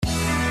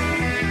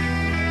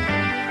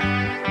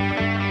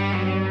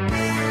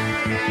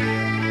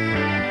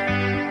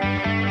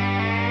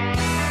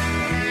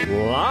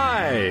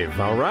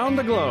around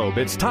the globe,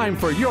 it's time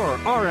for your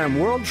RM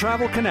World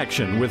Travel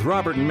Connection with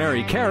Robert and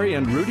Mary Carey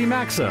and Rudy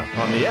Maxa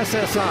on the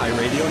SSI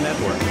Radio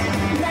Network.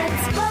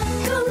 Let's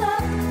buckle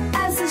up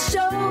as the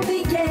show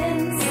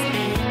begins.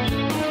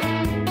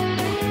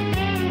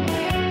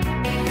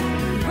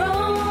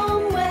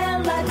 Rome, where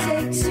life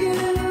takes you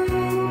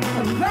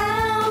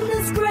around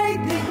this great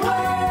big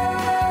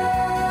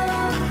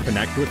world.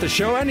 Connect with the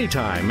show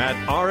anytime at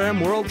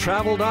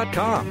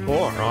rmworldtravel.com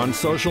or on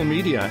social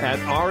media at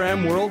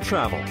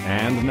RMWorldTravel.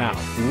 And now,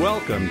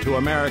 welcome to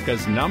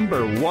America's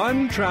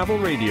 #1 travel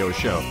radio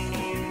show.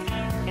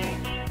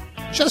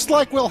 Just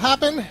like will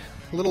happen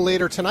a little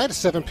later tonight at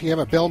 7 p.m.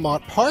 at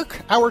Belmont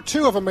Park, Hour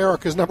 2 of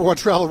America's #1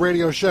 travel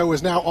radio show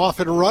is now off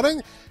and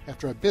running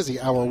after a busy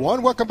Hour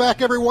 1. Welcome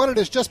back, everyone. It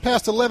is just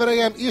past 11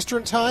 a.m.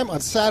 Eastern Time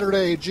on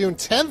Saturday, June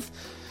 10th.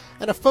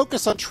 And a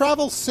focus on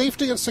travel,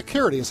 safety, and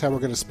security is how we're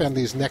going to spend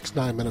these next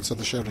 9 minutes of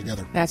the show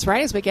together. That's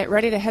right. As we get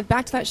ready to head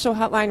back to that show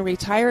hotline,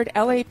 retired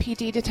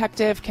LAPD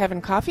Detective Kevin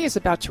Coffey is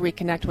about to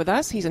reconnect with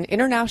us. He's an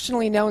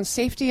internationally known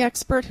safety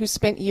expert who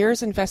spent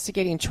years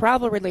investigating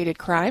travel-related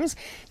crimes.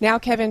 Now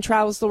Kevin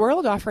travels the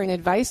world offering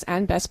advice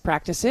and best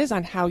practices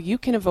on how you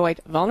can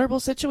avoid vulnerable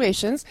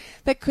situations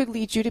that could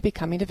lead you to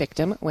becoming a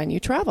victim when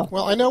you travel.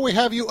 Well, I know we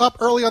have you up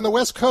early on the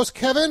West Coast,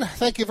 Kevin.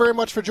 Thank you very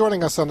much for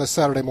joining us on this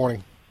Saturday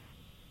morning.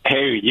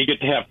 Hey, you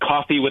get to have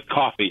coffee with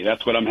coffee.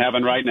 That's what I'm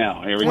having right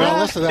now. Here we go. Well,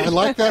 listen, I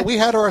like that. We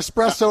had our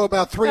espresso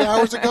about 3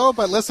 hours ago,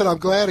 but listen, I'm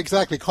glad.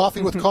 Exactly.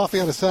 Coffee with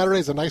coffee on a Saturday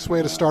is a nice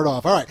way to start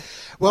off. All right.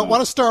 Well, I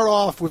want to start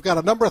off. We've got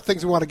a number of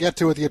things we want to get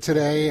to with you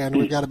today, and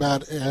we've got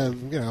about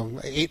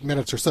 8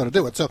 minutes or so to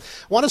do it. So I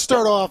want to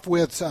start off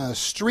with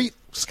street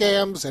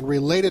scams and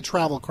related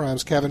travel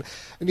crimes, Kevin.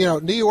 And,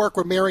 New York,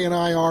 where Mary and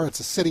I are, it's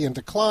a city in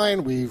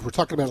decline. We were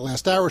talking about it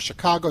last hour.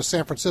 Chicago,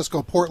 San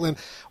Francisco, Portland,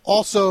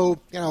 also,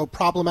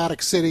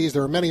 problematic cities.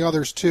 There are many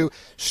others, too.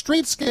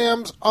 Street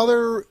scams,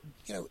 other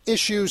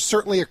issues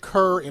certainly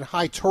occur in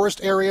high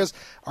tourist areas.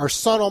 Our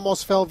son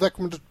almost fell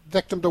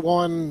victim to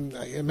one.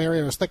 Mary,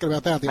 I was thinking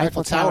about that at the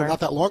Eiffel Tower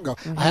not that long ago.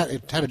 Mm-hmm. I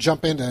had to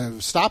jump in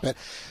to stop it.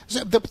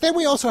 But then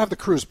we also have the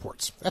cruise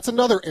ports. That's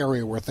another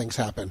area where things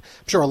happen.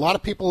 I'm sure a lot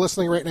of people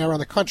listening right now around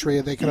the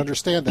country, they can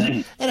understand that.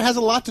 And it has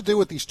a lot to do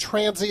with these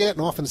transient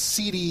and often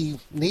seedy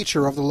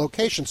nature of the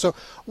location. So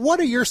what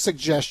are your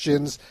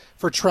suggestions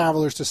for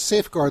travelers to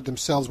safeguard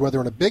themselves,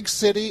 whether in a big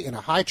city, in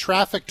a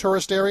high-traffic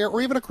tourist area,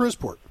 or even a cruise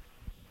port?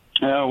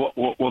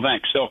 Well,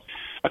 thanks. So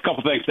a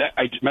couple things.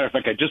 Matter of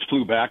fact, I just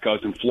flew back. I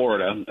was in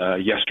Florida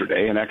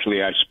yesterday, and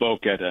actually I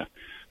spoke at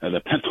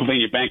the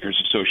Pennsylvania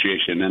Bankers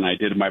Association, and I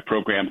did my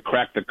program,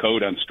 Crack the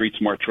Code on Street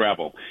Smart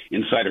Travel,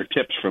 Insider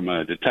Tips from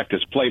a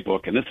Detective's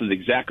Playbook, and this is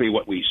exactly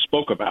what we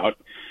spoke about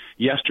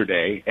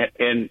yesterday.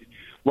 And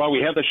while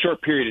we have a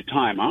short period of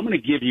time, I'm going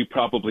to give you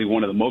probably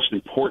one of the most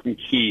important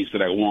keys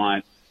that I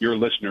want your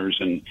listeners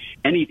and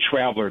any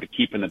traveler to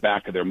keep in the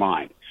back of their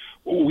mind.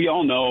 We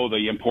all know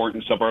the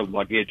importance of our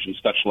luggage and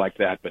such like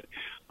that, but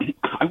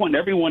I want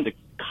everyone to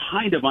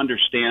kind of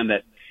understand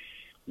that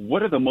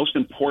what are the most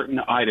important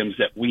items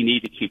that we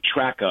need to keep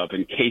track of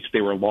in case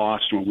they were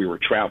lost when we were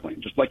traveling.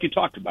 Just like you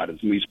talked about in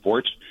these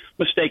ports,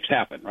 mistakes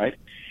happen, right?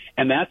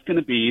 And that's going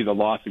to be the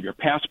loss of your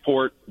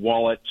passport,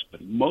 wallets,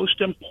 but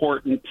most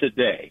important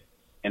today,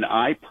 and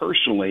I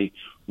personally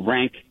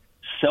rank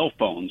cell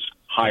phones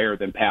higher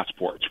than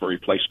passports for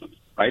replacement,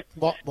 right?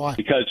 Why?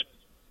 Because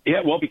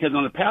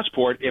on the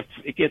passport, if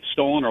it gets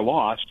stolen or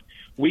lost,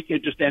 we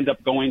could just end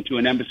up going to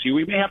an embassy.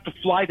 We may have to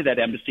fly to that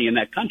embassy in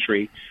that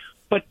country,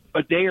 but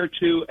a day or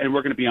two, and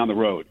we're going to be on the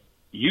road.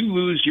 You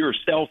lose your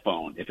cell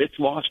phone if it's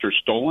lost or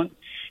stolen,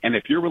 and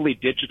if you're really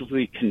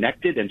digitally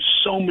connected, and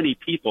so many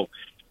people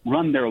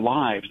run their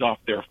lives off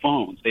their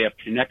phones. They have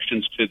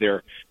connections to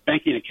their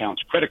banking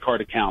accounts, credit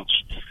card accounts,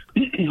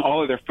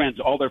 all of their friends,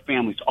 all their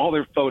families, all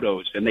their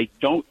photos, and they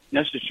don't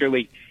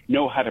necessarily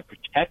know how to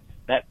protect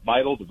that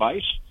vital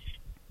device.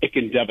 It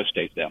can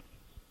devastate them.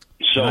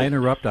 So, can I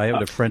interrupt? I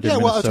have a friend in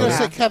Minnesota. Well, I was going to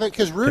say, Kevin,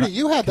 because Rudy,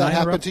 you had that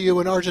happen to you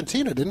in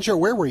Argentina, didn't you?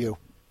 Where were you?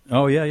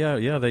 Oh,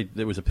 yeah.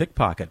 There was a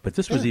pickpocket. But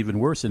this was even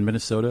worse in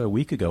Minnesota a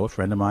week ago. A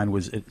friend of mine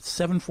was at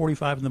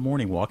 7:45 in the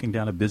morning walking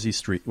down a busy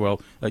street, a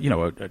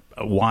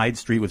wide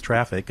street with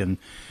traffic, and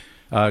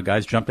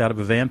guys jumped out of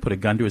a van, put a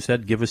gun to his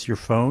head, give us your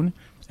phone,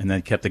 and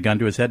then kept the gun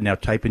to his head. Now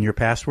type in your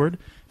password.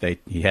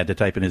 He had to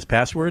type in his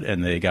password,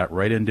 and they got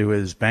right into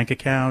his bank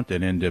account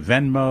and into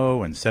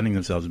Venmo and sending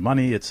themselves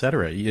money,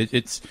 etc.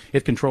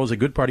 It controls a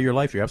good part of your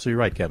life. You're absolutely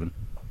right, Kevin.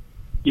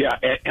 Yeah,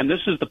 and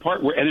this is the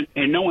part where,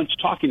 and no one's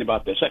talking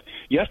about this.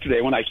 Yesterday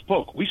when I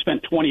spoke, we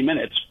spent 20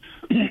 minutes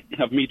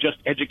of me just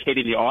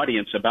educating the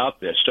audience about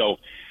this. So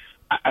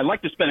I'd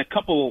like to spend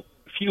a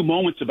few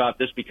moments about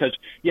this because,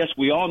 yes,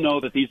 we all know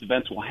that these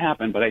events will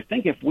happen, but I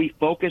think if we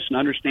focus and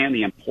understand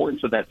the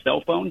importance of that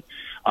cell phone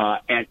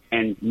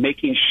and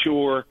making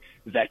sure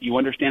that you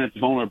understand its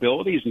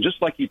vulnerabilities, and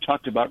just like you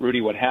talked about, Rudy,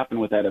 what happened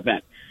with that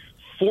event,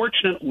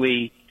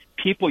 fortunately,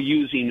 people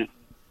using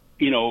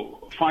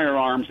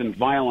firearms and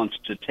violence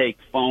to take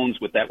phones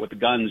with the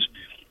guns,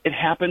 it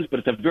happens, but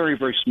it's a very,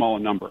 very small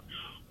number.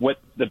 what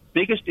the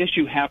biggest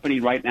issue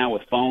happening right now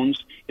with phones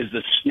is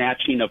the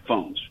snatching of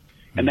phones.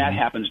 And that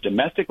happens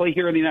domestically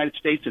here in the United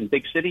States in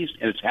big cities,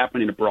 and it's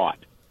happening abroad.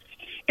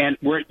 And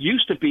where it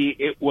used to be,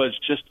 it was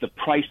just the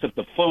price of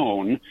the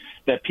phone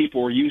that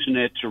people were using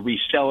it to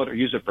resell it or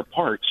use it for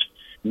parts.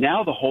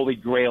 Now the holy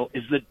grail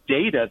is the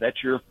data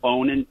that your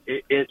phone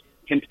it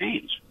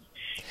contains.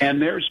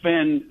 And there's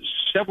been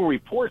several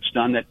reports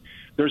done that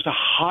there's a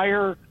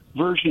higher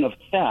version of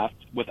theft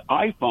with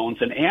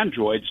iPhones and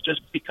Androids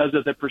just because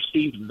of the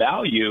perceived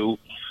value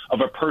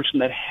of a person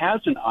that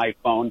has an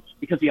iPhone,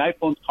 because the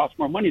iPhones cost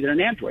more money than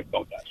an Android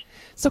phone does.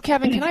 So,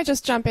 Kevin, can I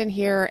just jump in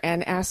here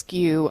and ask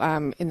you,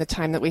 in the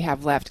time that we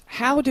have left,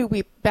 how do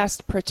we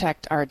best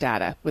protect our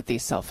data with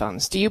these cell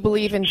phones? Do you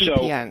believe in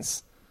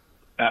VPNs?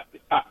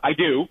 I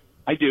do.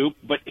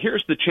 But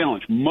here's the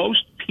challenge.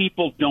 Most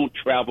people don't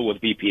travel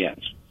with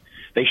VPNs.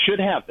 They should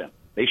have them.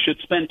 They should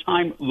spend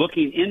time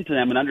looking into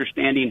them and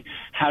understanding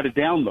how to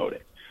download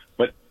it.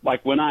 But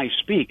like when I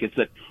speak, it's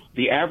that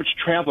the average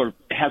traveler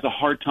has a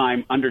hard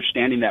time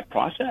understanding that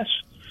process.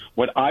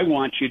 What I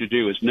want you to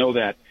do is know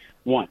that,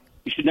 one,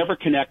 you should never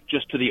connect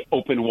just to the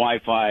open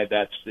Wi-Fi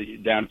that's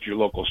down at your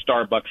local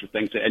Starbucks or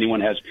things that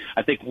anyone has.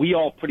 I think we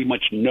all pretty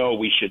much know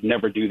we should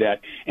never do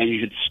that, and you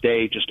should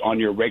stay just on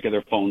your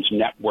regular phone's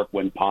network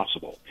when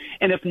possible.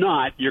 And if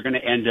not, you're going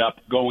to end up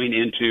going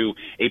into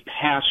a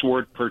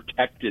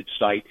password-protected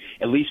site.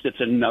 At least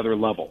it's another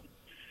level.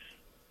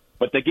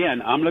 But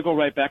again, I'm going to go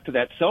right back to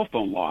that cell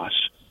phone loss.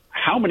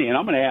 How many, and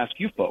I'm going to ask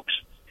you folks,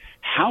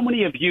 how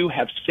many of you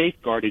have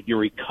safeguarded your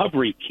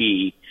recovery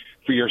key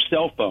for your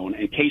cell phone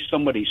in case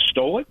somebody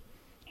stole it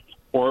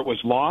or it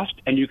was lost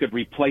and you could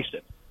replace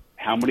it?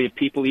 How many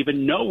people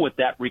even know what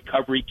that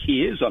recovery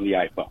key is on the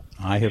iPhone?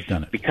 I have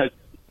done it.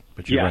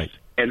 But you're right.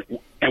 And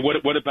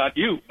what about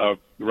you,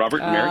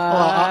 Robert and Mary?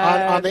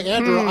 On the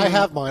Android, I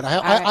have mine.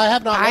 I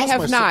have not. I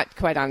have not,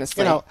 quite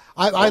honestly. You know,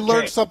 I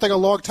learned something a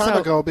long time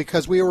ago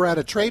because we were at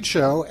a trade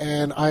show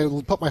and I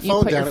put my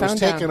phone down. It was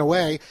taken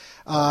away,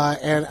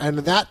 and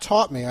that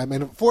taught me. I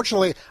mean,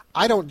 fortunately,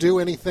 I don't do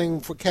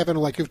anything for Kevin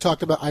like you've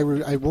talked about. I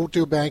won't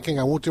do banking.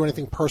 I won't do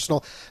anything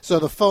personal. So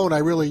the phone I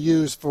really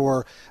use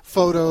for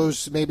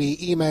photos, maybe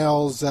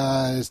emails,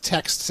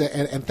 texts,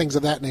 and things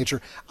of that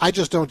nature. I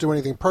just don't do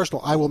anything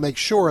personal. I will make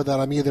sure that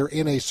I'm either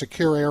in a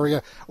secure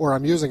area or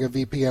I'm using a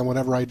VPN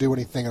whenever I do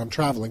anything and I'm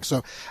traveling.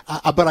 So,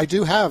 but I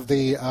do have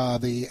the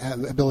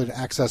ability to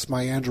access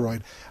my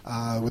Android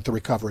with the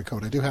recovery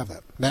code. I do have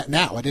that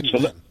now. I didn't.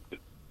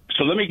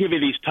 So let me give you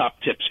these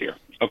top tips here.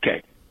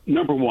 Okay.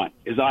 Number one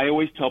is I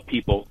always tell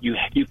people you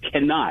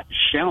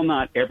shall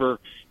not ever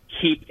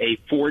keep a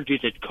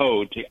 4-digit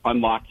code to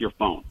unlock your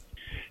phone.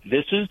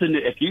 This is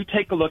if you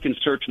take a look and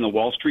search in the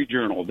Wall Street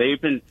Journal,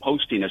 they've been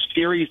posting a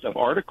series of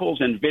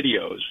articles and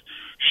videos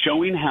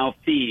showing how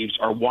thieves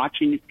are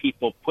watching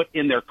people put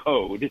in their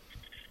code,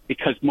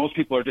 because most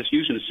people are just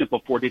using a simple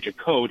 4-digit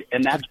code,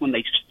 and that's when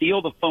they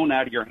steal the phone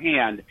out of your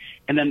hand,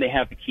 and then they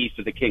have the keys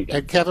to the kingdom.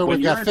 And Kevin,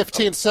 we've got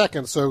 15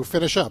 seconds, so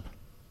finish up.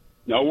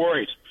 No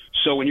worries.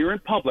 So when you're in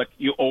public,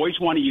 you always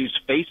want to use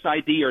Face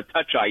ID or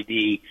Touch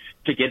ID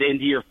to get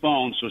into your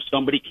phone so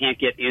somebody can't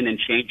get in and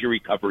change your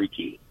recovery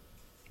key.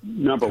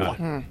 Number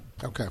one.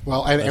 Okay.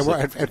 Well,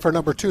 and for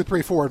number 2,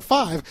 3, 4, and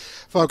 5,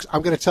 folks,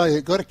 I'm going to tell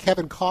you, go to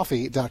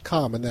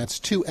kevincoffey.com, and that's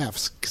 2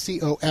 F's,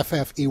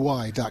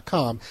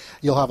 COFFEY.com.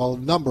 You'll have a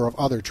number of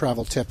other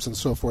travel tips and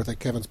so forth that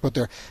Kevin's put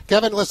there.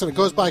 Kevin, listen, it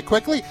goes by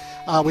quickly.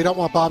 We don't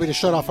want Bobby to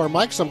shut off our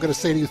mic, so I'm going to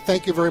say to you,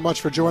 thank you very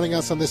much for joining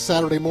us on this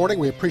Saturday morning.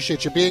 We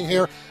appreciate you being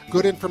here.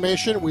 Good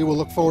information. We will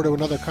look forward to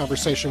another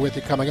conversation with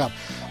you coming up.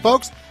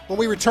 Folks, when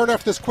we return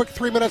after this quick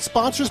 3-minute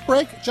sponsors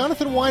break,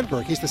 Jonathan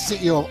Weinberg, he's the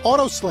CEO of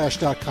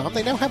Autoslash.com.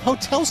 They now have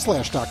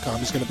Hotelslash.com.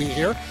 He's going to be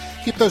here.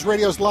 Keep those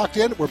radios locked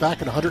in. We're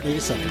back in 180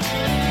 seconds.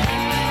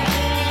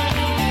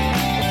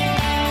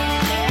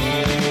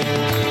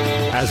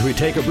 As we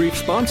take a brief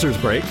sponsors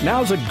break,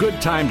 now's a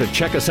good time to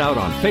check us out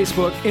on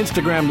Facebook,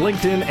 Instagram,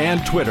 LinkedIn,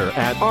 and Twitter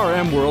at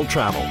RM World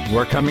Travel.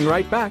 We're coming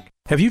right back.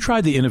 Have you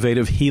tried the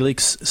innovative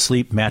Helix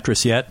sleep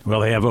mattress yet? Well,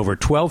 they have over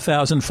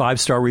 12,000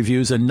 5-star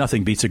reviews, and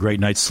nothing beats a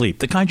great night's sleep,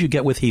 the kind you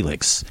get with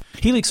Helix.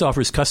 Helix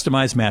offers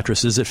customized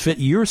mattresses that fit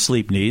your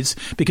sleep needs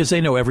because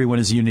they know everyone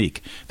is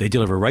unique. They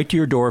deliver right to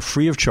your door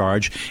free of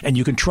charge, and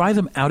you can try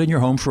them out in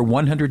your home for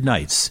 100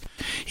 nights.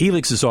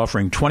 Helix is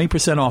offering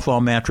 20% off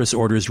all mattress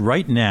orders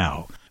right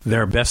now.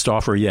 Their best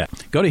offer yet.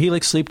 Go to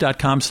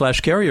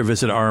helixsleep.com/Carey or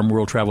visit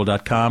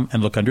RMWorldTravel.com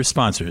and look under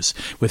sponsors.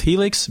 With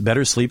Helix,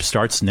 better sleep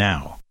starts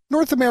now.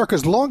 North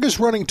America's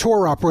longest-running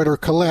tour operator,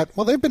 Colette,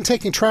 well, they've been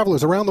taking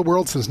travelers around the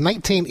world since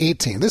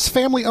 1918. This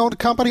family-owned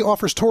company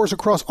offers tours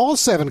across all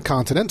 7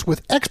 continents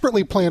with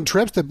expertly planned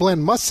trips that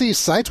blend must-see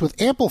sites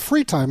with ample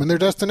free time in their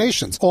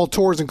destinations. All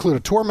tours include a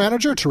tour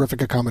manager, terrific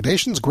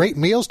accommodations, great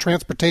meals,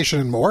 transportation,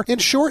 and more. In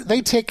short,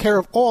 they take care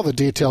of all the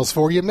details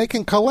for you,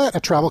 making Colette a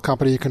travel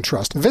company you can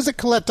trust. Visit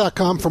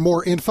Colette.com for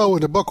more info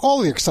and to book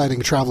all the exciting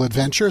travel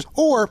adventures.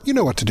 Or, you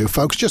know what to do,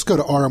 folks. Just go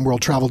to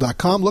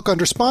RMWorldTravel.com, look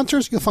under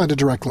sponsors, you'll find a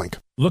direct link.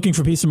 Looking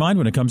for peace of mind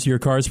when it comes to your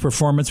car's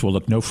performance? We'll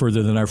look no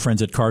further than our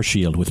friends at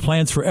CarShield. With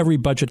plans for every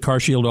budget,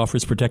 CarShield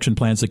offers protection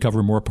plans that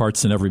cover more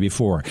parts than ever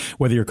before,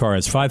 whether your car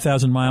has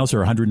 5,000 miles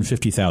or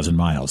 150,000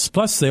 miles.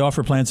 Plus, they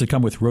offer plans that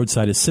come with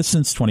roadside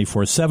assistance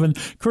 24/7,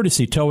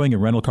 courtesy towing,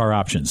 and rental car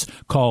options.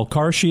 Call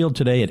CarShield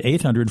today at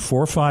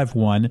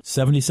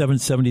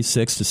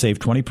 800-451-7776 to save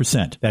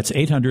 20%. That's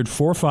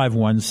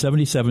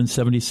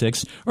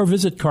 800-451-7776, or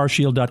visit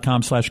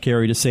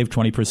carshield.com/Carey to save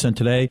 20%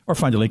 today, or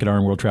find a link at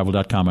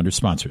RMWorldTravel.com under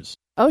sponsors.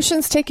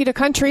 Oceans take you to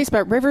countries,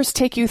 but rivers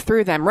take you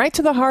through them, right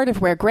to the heart of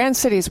where grand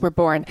cities were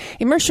born.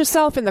 Immerse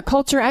yourself in the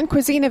culture and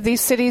cuisine of these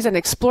cities and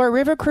explore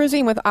river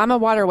cruising with AMA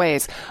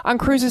Waterways. On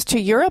cruises to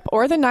Europe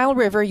or the Nile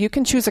River, you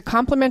can choose a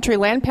complimentary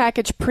land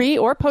package pre-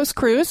 or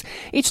post-cruise.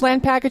 Each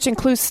land package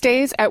includes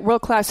stays at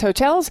world-class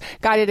hotels,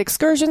 guided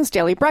excursions,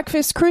 daily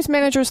breakfasts, cruise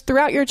managers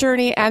throughout your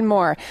journey, and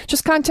more.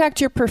 Just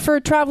contact your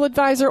preferred travel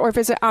advisor or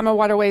visit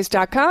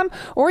amawaterways.com,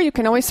 or you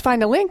can always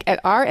find a link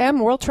at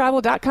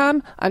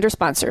rmworldtravel.com under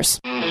sponsors.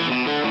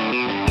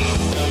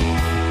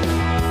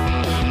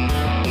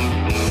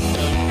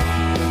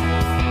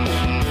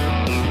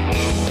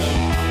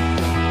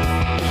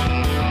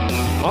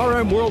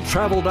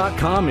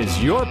 RMWorldTravel.com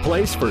is your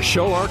place for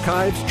show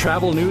archives,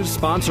 travel news,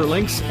 sponsor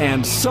links,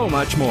 and so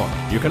much more.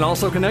 You can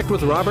also connect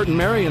with Robert and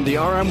Mary and the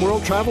RM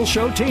World Travel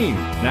Show team.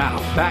 Now,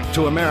 back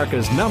to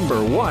America's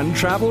 #1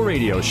 travel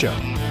radio show.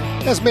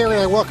 As Mary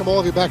and I welcome all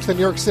of you back to the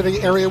New York City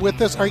area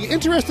with us. Are you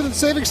interested in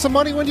saving some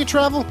money when you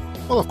travel?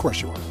 Well, of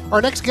course you are.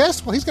 Our next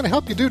guest, well, he's going to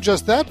help you do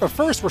just that. But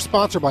first, we're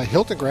sponsored by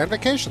Hilton Grand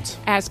Vacations.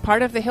 As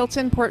part of the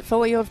Hilton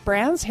portfolio of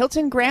brands,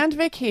 Hilton Grand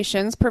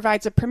Vacations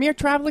provides a premier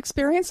travel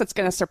experience that's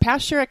going to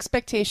surpass your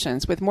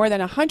expectations. With more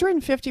than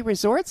 150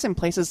 resorts in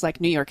places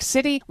like New York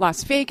City,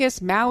 Las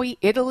Vegas, Maui,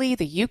 Italy,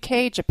 the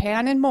UK,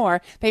 Japan, and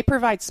more, they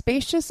provide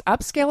spacious,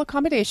 upscale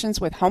accommodations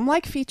with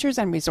home-like features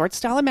and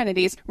resort-style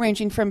amenities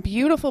ranging from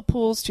beautiful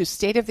pools to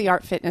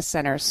state-of-the-art fitness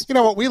centers. You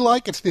know what we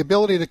like? It's the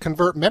ability to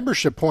convert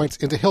membership points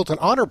into Hilton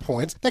Honor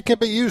Points that can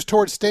be used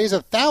towards stays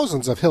at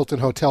thousands of Hilton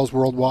hotels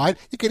worldwide.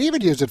 You can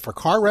even use it for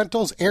car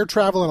rentals, air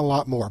travel, and a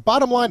lot more.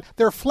 Bottom line,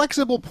 their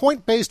flexible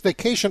point-based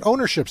vacation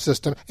ownership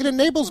system, it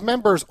enables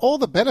members all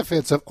the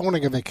benefits of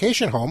owning a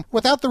vacation home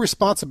without the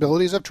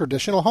responsibilities of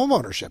traditional home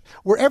ownership.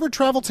 Wherever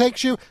travel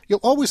takes you, you'll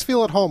always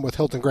feel at home with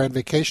Hilton Grand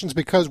Vacations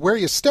because where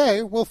you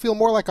stay will feel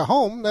more like a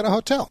home than a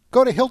hotel.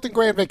 Go to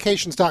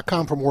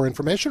HiltonGrandVacations.com for more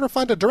information or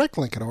find a direct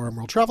link at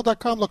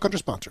RMWorldTravel.com. Look under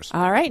sponsors.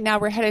 All right, now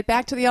we're headed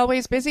back to the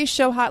always busy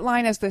show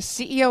hotline as the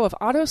CEO of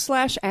Auto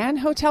Slash and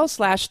Hotel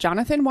Slash,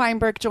 Jonathan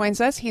Weinberg,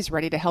 joins us. He's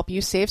ready to help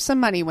you save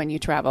some money when you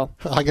travel.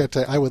 I got to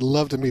tell you, I would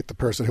love to meet the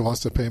person who wants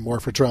to pay more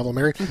for travel,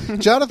 Mary.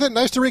 Jonathan,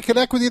 nice to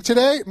reconnect with you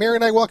today. Mary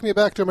and I welcome you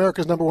back to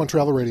America's #1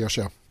 travel radio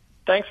show.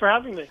 Thanks for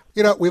having me.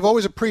 You know, we've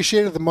always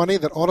appreciated the money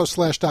that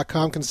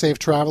Autoslash.com can save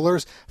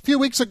travelers. A few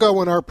weeks ago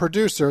when our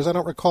producers, I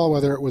don't recall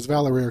whether it was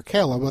Valerie or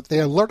Kayla, but they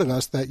alerted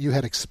us that you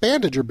had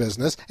expanded your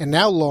business and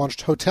now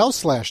launched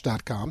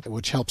HotelSlash.com,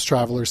 which helps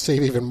travelers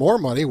save even more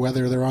money,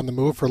 whether they're on the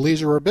move for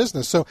leisure or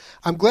business. So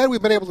I'm glad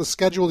we've been able to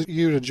schedule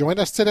you to join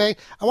us today.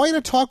 I want you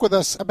to talk with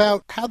us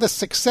about how the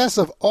success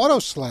of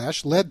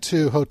Autoslash led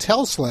to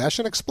HotelSlash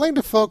and explain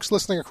to folks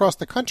listening across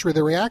the country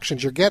the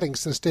reactions you're getting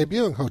since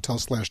debuting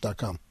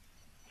HotelSlash.com.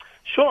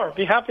 Sure,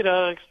 be happy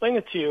to explain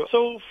it to you.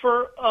 So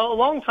for a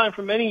long time,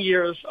 for many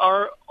years,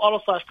 our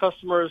AutoSlash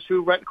customers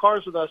who rent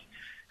cars with us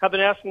have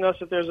been asking us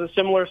if there's a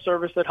similar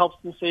service that helps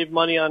them save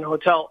money on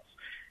hotels.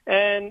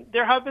 And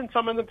there have been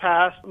some in the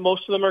past.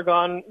 Most of them are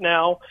gone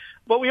now.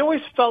 But we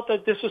always felt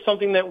that this was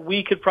something that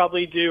we could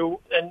probably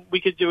do, and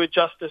we could do it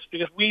justice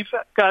because we've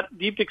got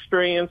deep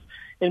experience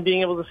in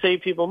being able to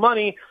save people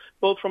money,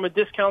 both from a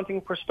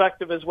discounting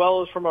perspective as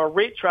well as from a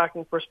rate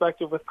tracking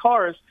perspective with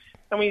cars.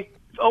 And we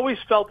always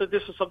felt that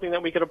this was something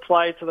that we could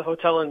apply to the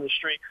hotel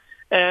industry.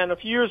 And a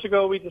few years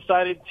ago, we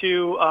decided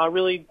to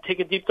really take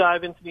a deep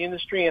dive into the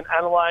industry and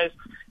analyze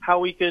how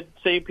we could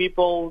save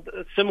people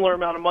a similar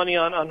amount of money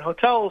on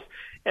hotels.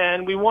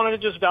 And we wanted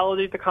to just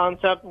validate the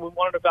concept. We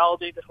wanted to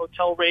validate that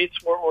hotel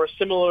rates were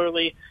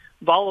similarly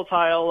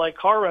volatile like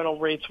car rental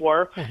rates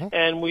were. Mm-hmm.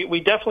 And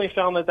we definitely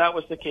found that that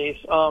was the case.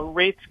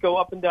 Rates go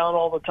up and down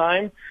all the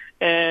time.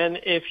 And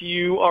if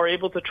you are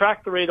able to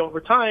track the rate over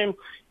time,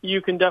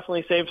 you can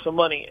definitely save some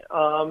money.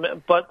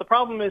 But the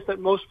problem is that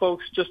most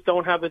folks just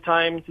don't have the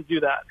time to do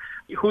that.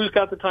 Who's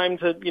got the time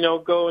to,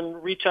 go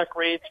and recheck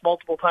rates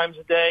multiple times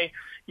a day?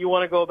 You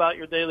want to go about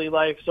your daily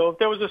life. So if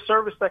there was a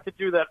service that could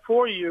do that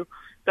for you,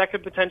 that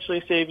could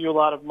potentially save you a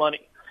lot of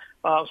money.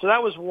 So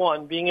that was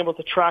one, being able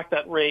to track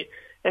that rate.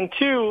 And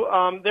two,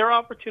 there are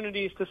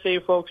opportunities to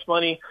save folks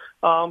money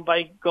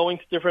by going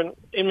to different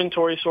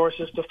inventory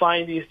sources to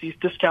find these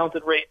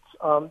discounted rates.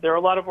 There are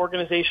a lot of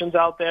organizations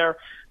out there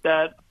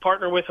that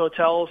partner with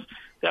hotels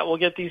that will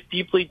get these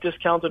deeply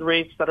discounted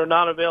rates that are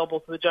not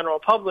available to the general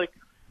public.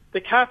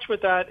 The catch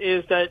with that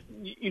is that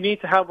you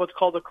need to have what's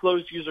called a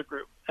closed user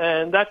group.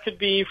 And that could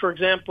be, for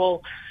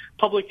example,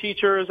 public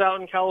teachers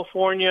out in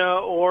California,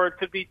 or it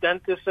could be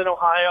dentists in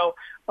Ohio.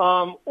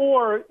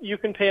 or you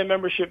can pay a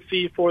membership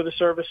fee for the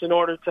service in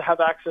order to have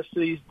access to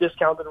these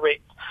discounted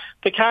rates.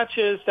 The catch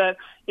is that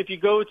if you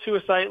go to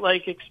a site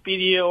like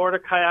Expedia or to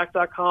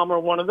kayak.com or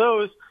one of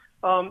those,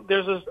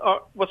 there's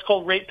what's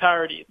called rate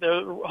parity.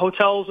 The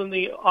hotels and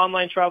the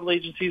online travel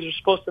agencies are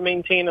supposed to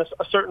maintain a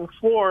certain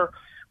floor,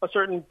 a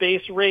certain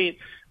base rate.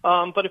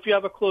 But if you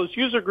have a closed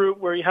user group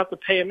where you have to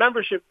pay a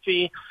membership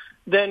fee,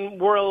 then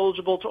we're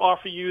eligible to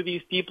offer you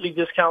these deeply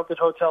discounted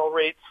hotel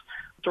rates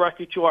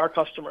directly to our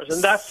customers.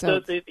 And that's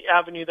the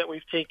avenue that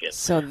we've taken.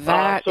 So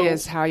that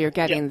is how you're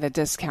getting the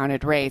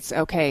discounted rates.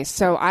 Okay,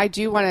 so I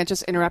do want to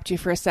just interrupt you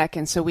for a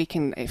second so we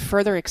can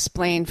further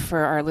explain for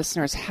our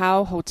listeners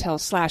how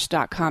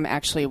hotelslash.com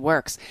actually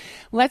works.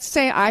 Let's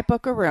say I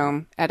book a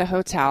room at a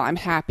hotel. I'm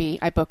happy.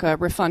 I book a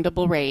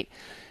refundable rate.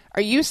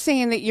 Are you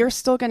saying that you're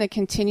still going to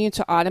continue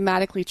to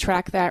automatically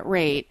track that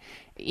rate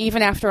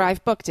even after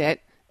I've booked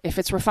it, if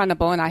it's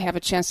refundable and I have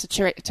a chance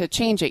to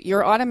change it?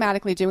 You're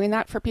automatically doing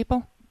that for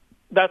people?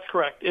 That's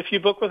correct. If you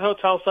book with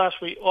Hotel Slash,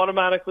 we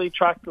automatically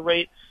track the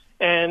rate.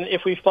 And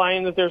if we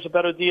find that there's a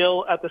better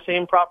deal at the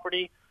same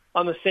property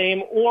on the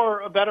same or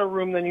a better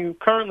room than you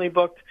currently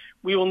booked,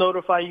 we will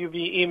notify you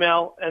via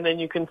email, and then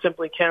you can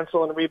simply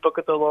cancel and rebook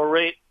at the lower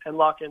rate and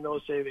lock in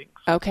those savings.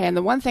 Okay, and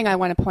the one thing I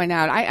want to point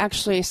out, I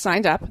actually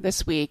signed up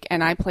this week,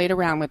 and I played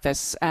around with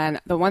this, and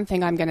the one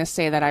thing I'm going to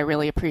say that I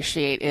really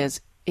appreciate is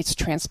it's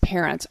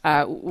transparent.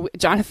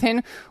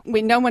 Jonathan,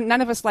 we know none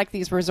of us like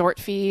these resort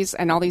fees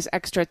and all these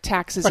extra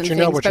taxes and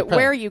things, but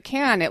where you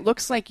can, it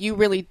looks like you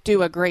really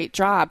do a great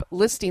job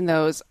listing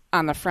those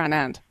on the front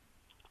end.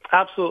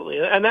 Absolutely.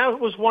 And that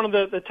was one of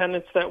the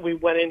tenets that we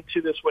went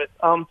into this with.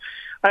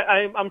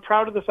 I'm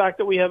proud of the fact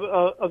that we have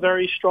a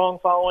very strong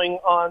following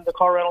on the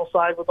car rental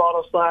side with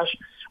AutoSlash.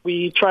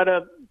 We try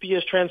to be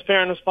as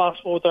transparent as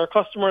possible with our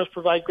customers,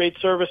 provide great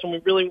service, and we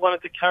really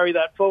wanted to carry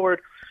that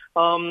forward.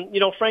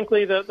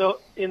 Frankly,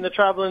 in the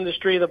travel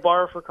industry, the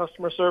bar for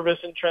customer service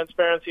and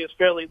transparency is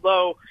fairly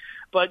low.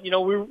 But,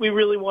 we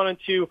really wanted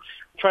to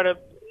try to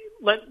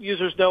let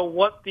users know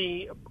what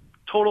the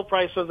total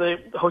price of the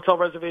hotel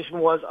reservation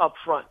was up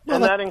front. Well,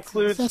 and that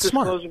includes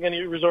disclosing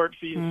any resort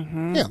fees.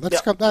 Mm-hmm. Yeah,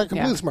 that's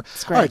completely smart.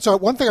 All right, so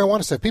one thing I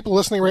want to say, people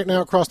listening right now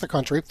across the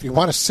country, if you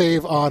want to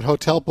save on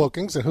hotel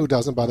bookings, and who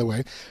doesn't, by the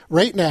way,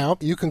 right now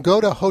you can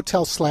go to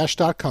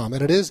hotelslash.com,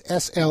 and it is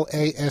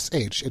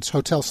SLASH. It's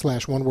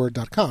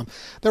hotelslash1word.com.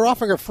 They're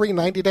offering a free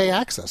 90-day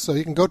access, so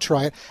you can go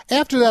try it.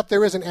 After that,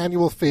 there is an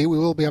annual fee. We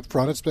will be up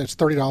front. It's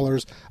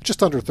 $30,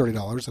 just under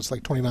 $30. It's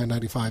like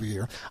 $29.95 a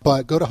year.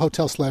 But go to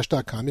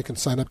hotelslash.com. You can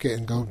sign up,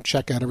 and go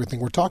check out everything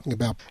we're talking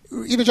about.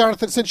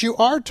 Jonathan, since you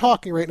are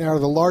talking right now to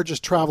the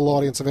largest travel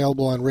audience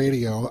available on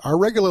radio, our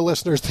regular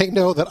listeners, they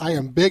know that I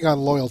am big on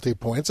loyalty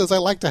points, as I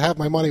like to have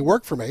my money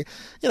work for me,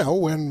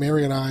 when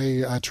Mary and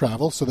I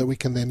travel, so that we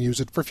can then use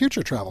it for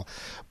future travel.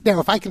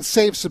 Now, if I can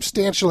save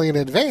substantially in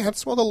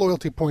advance, well, the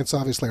loyalty points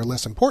obviously are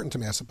less important to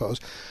me, I suppose.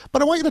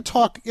 But I want you to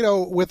talk,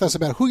 with us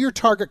about who your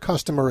target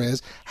customer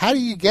is. How do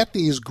you get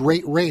these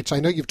great rates?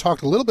 I know you've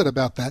talked a little bit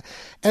about that.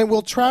 And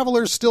will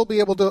travelers still be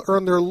able to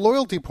earn their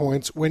loyalty points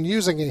when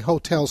using a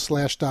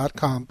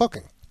hotelslash.com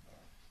booking?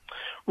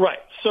 Right.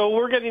 So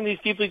we're getting these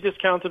deeply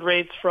discounted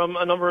rates from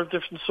a number of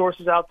different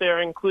sources out there,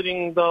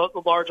 including the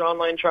large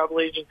online travel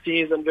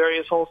agencies and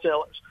various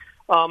wholesalers.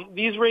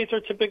 These rates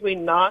are typically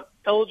not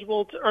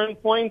eligible to earn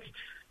points,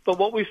 but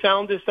what we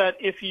found is that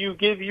if you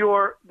give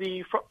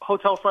the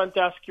hotel front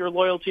desk your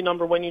loyalty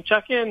number when you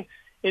check in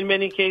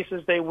many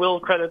cases they will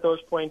credit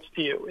those points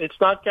to you. It's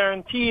not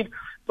guaranteed,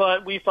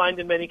 but we find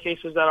in many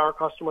cases that our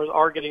customers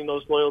are getting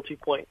those loyalty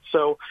points.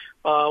 So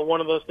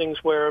one of those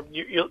things where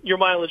your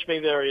mileage may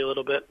vary a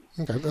little bit.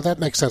 Okay, that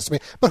makes sense to me.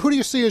 But who do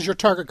you see as your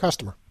target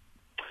customer?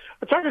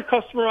 A target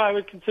customer I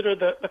would consider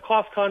the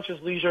cost-conscious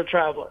leisure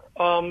traveler,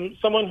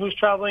 someone who's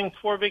traveling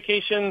for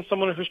vacation,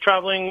 someone who's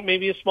traveling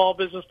maybe a small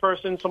business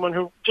person, someone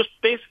who just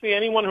basically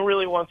anyone who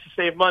really wants to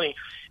save money.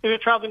 If you're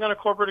traveling on a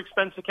corporate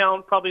expense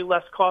account, probably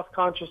less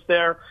cost-conscious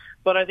there,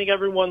 but I think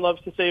everyone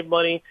loves to save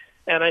money.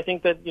 And I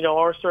think that,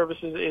 our service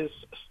is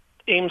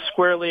aimed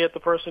squarely at the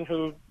person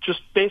who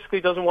just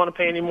basically doesn't want to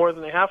pay any more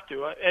than they have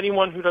to.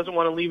 Anyone who doesn't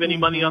want to leave any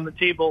money on the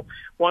table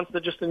wants to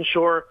just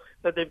ensure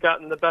that they've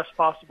gotten the best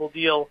possible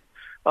deal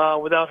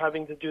without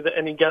having to do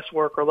any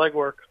guesswork or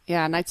legwork.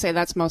 Yeah, and I'd say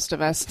that's most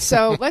of us.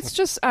 So let's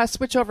just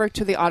switch over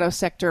to the auto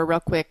sector real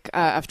quick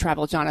of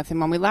travel, Jonathan.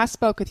 When we last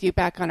spoke with you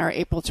back on our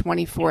April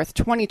 24th,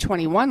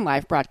 2021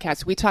 live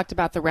broadcast, we talked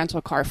about the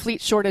rental car fleet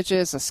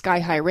shortages, the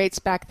sky-high rates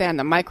back then,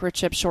 the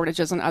microchip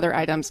shortages and other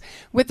items.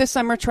 With the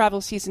summer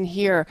travel season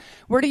here,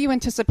 where do you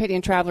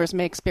anticipating travelers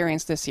may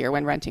experience this year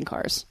when renting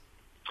cars?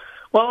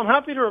 Well, I'm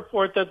happy to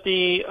report that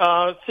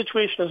the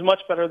situation is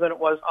much better than it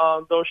was.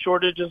 Those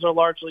shortages are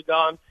largely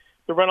gone.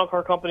 The rental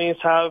car companies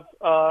have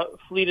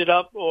fleeted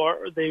up,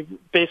 or they've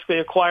basically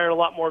acquired a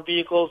lot more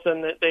vehicles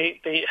than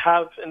they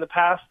have in the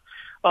past,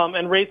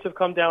 and rates have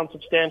come down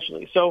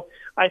substantially. So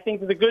I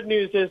think the good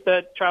news is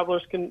that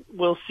travelers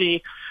will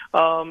see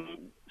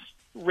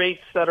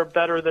rates that are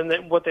better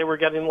than what they were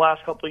getting the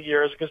last couple of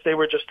years because they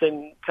were just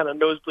in kind of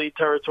nosebleed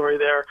territory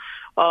there.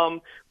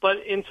 But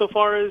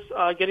insofar as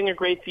getting a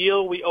great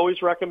deal, we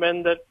always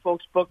recommend that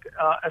folks book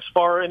as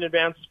far in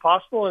advance as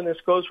possible, and this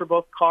goes for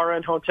both car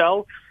and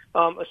hotel,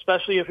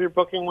 especially if you're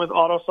booking with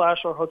Auto Slash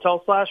or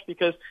Hotel Slash,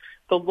 because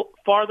the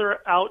farther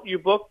out you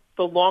book,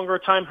 the longer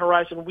time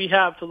horizon we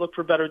have to look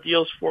for better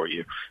deals for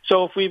you.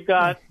 So if we've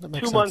got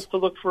 2 months to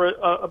look for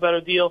a better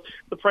deal,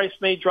 the price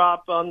may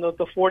drop on the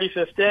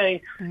 45th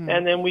day,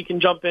 and then we can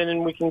jump in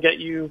and we can get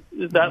you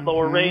that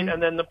lower rate,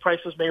 and then the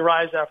prices may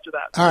rise after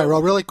that. All right,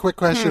 well, really quick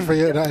question for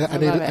you. I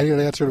need an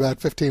answer in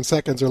about 15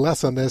 seconds or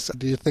less on this.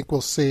 Do you think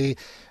we'll see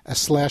a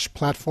Slash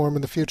platform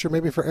in the future,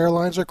 maybe for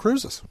airlines or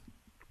cruises?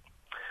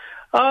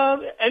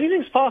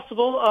 Anything's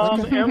possible.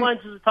 Airlines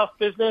is a tough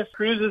business.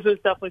 Cruises is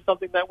definitely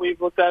something that we've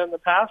looked at in the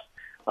past.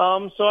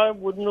 So I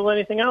wouldn't rule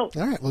anything out.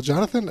 All right. Well,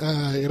 Jonathan,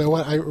 you know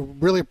what? I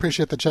really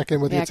appreciate the check-in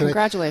with you today.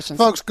 Congratulations.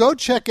 Folks, go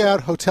check out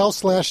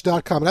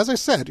hotelslash.com. And as I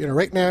said,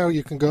 right now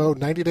you can go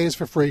 90 days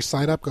for free.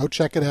 Sign up, go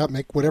check it out,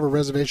 make whatever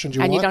reservations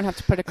you want. And you don't have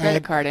to put a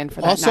credit card in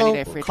for that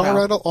 90-day free trial. Also, car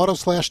rental,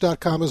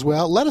 autoslash.com as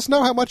well. Let us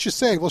know how much you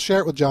save. We'll share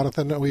it with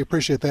Jonathan. We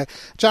appreciate that.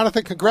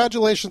 Jonathan,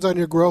 congratulations on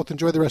your growth.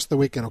 Enjoy the rest of the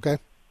weekend, okay?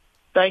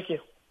 Thank you.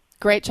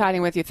 Great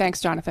chatting with you.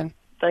 Thanks, Jonathan.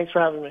 Thanks for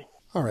having me.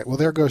 All right, well,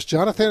 there goes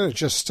Jonathan. I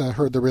just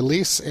heard the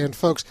release. And,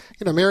 folks,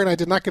 Mary and I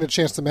did not get a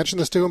chance to mention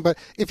this to him, but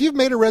if you've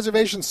made a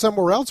reservation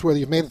somewhere else, whether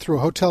you've made it through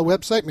a hotel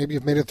website, maybe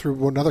you've made it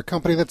through another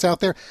company that's out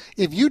there,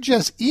 if you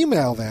just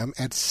email them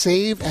at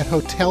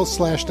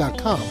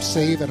save@hotelslash.com,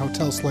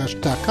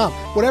 save@hotelslash.com,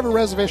 whatever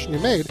reservation you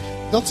made,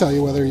 they'll tell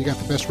you whether you got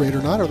the best rate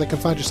or not, or they can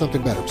find you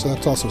something better. So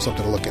that's also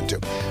something to look into.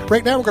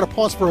 Right now, we're going to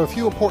pause for a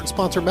few important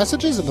sponsor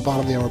messages at the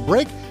bottom of the hour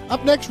break.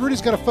 Up next,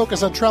 Rudy's going to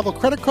focus on travel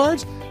credit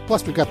cards.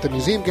 Plus, we've got the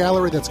museum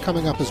gallery that's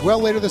coming up as well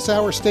later this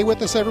hour. Stay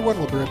with us, everyone.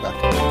 We'll be right back.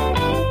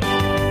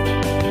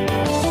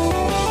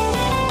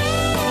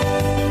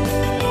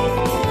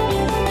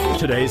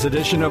 Today's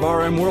edition of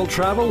RM World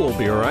Travel will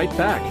be right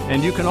back,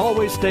 and you can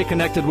always stay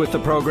connected with the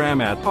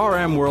program at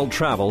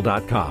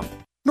rmworldtravel.com.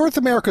 North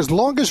America's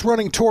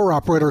longest-running tour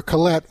operator,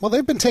 Colette, well,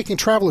 they've been taking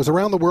travelers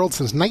around the world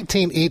since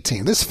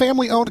 1918. This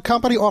family-owned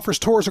company offers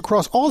tours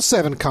across all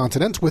 7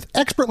 continents with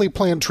expertly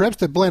planned trips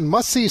that blend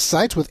must-see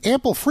sites with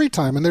ample free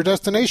time in their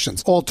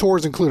destinations. All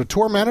tours include a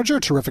tour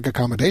manager, terrific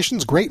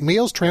accommodations, great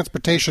meals,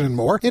 transportation, and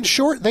more. In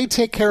short, they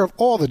take care of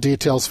all the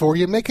details for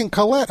you, making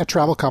Colette a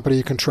travel company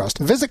you can trust.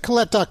 Visit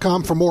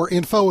Colette.com for more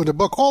info and to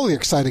book all the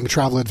exciting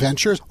travel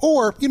adventures.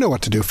 Or, you know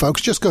what to do,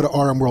 folks. Just go to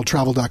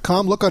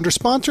rmworldtravel.com, look under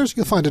sponsors,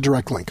 you'll find a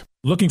direct link.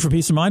 Looking for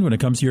peace of mind when it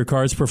comes to your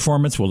car's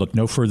performance? We'll look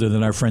no further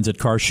than our friends at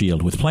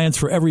CarShield. With plans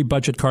for every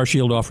budget,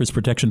 CarShield offers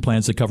protection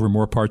plans that cover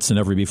more parts than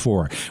ever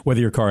before, whether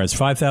your car has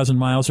 5,000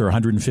 miles or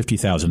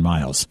 150,000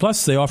 miles.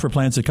 Plus, they offer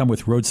plans that come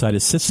with roadside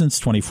assistance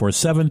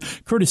 24/7,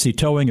 courtesy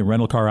towing, and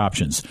rental car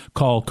options.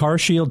 Call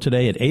CarShield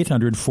today at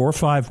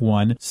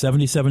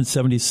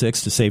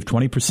 800-451-7776 to save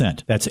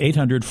 20%. That's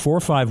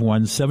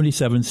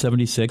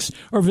 800-451-7776,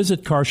 or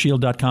visit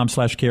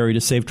carshield.com/Carey to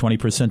save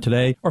 20%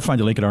 today, or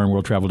find a link at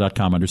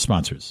RMWorldTravel.com under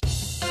sponsors.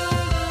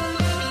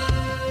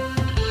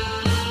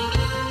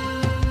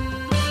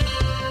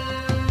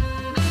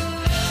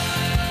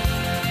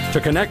 To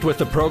connect with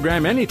the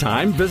program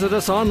anytime, visit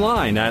us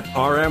online at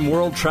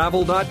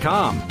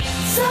rmworldtravel.com.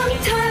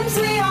 Sometimes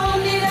we all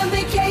need a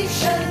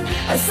vacation,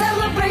 a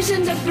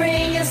celebration to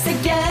bring us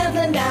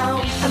together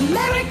now.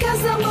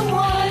 America's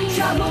 #1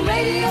 travel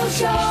radio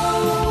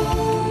show.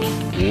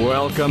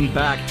 Welcome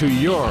back to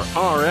your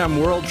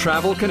RM World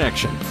Travel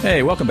Connection.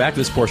 Hey, welcome back.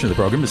 This portion of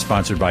the program is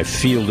sponsored by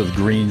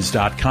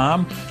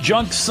fieldofgreens.com.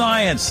 Junk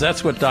science.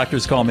 That's what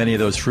doctors call many of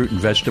those fruit and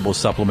vegetable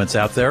supplements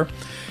out there.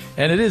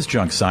 And it is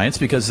junk science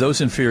because those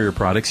inferior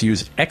products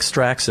use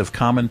extracts of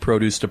common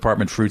produce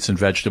department fruits and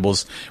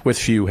vegetables with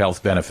few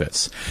health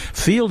benefits.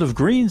 Field of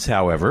Greens,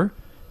 however,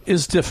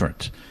 is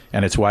different.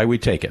 And it's why we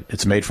take it.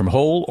 It's made from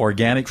whole,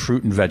 organic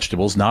fruit and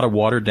vegetables, not a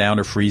watered-down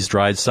or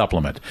freeze-dried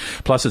supplement.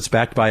 Plus, it's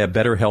backed by a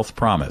better health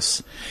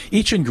promise.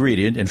 Each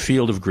ingredient in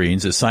Field of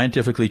Greens is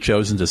scientifically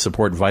chosen to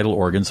support vital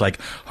organs like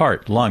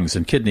heart, lungs,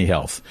 and kidney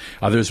health.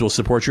 Others will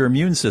support your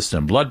immune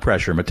system, blood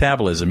pressure,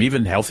 metabolism,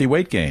 even healthy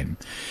weight gain.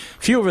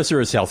 Few of us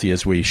are as healthy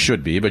as we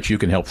should be, but you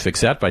can help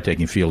fix that by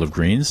taking Field of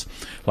Greens.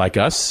 Like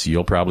us,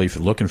 you'll probably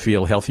look and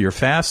feel healthier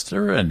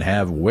faster and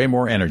have way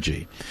more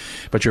energy.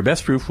 But your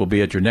best proof will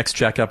be at your next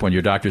checkup when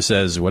your doctor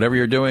says, whatever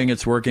you're doing,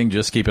 it's working,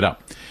 just keep it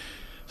up.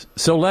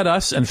 So let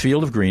us and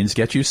Field of Greens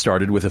get you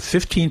started with a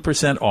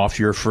 15% off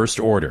your first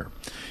order.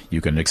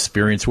 You can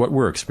experience what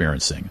we're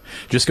experiencing.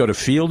 Just go to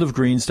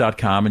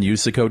fieldofgreens.com and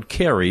use the code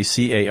CAREY,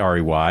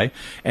 C-A-R-E-Y,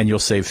 and you'll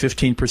save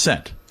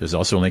 15%. There's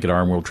also a link at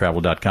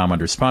rmworldtravel.com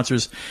under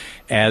sponsors,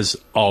 as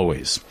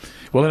always.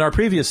 Well, in our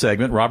previous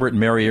segment, Robert and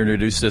Mary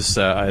introduced us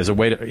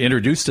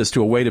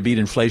to a way to beat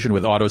inflation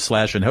with Auto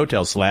Slash and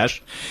Hotel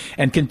Slash.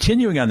 And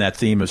continuing on that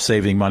theme of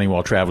saving money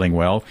while traveling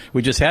well,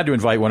 we just had to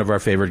invite one of our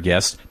favorite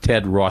guests,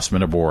 Ted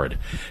Rossman, aboard.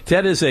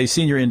 Ted is a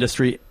senior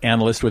industry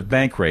analyst with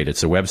Bankrate.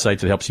 It's a website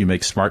that helps you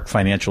make smart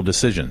financial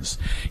decisions.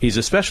 He's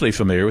especially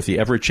familiar with the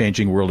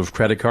ever-changing world of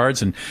credit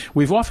cards, and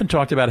we've often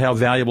talked about how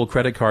valuable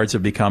credit cards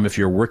have become if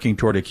you're working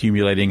toward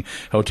accumulating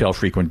hotel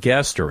frequent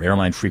guest or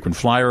airline frequent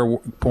flyer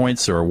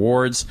points or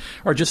awards,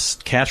 or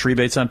just cash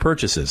rebates on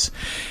purchases.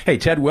 Hey,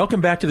 Ted,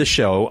 welcome back to the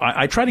show.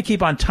 I try to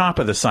keep on top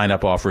of the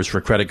sign-up offers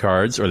for credit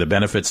cards or the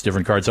benefits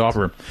different cards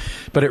offer,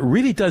 but it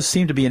really does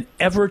seem to be an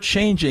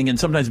ever-changing and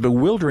sometimes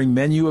bewildering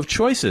menu of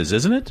choices,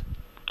 isn't it?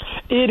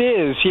 It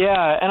is,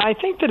 yeah. And I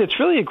think that it's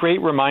really a great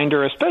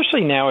reminder,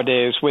 especially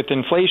nowadays with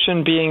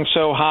inflation being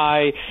so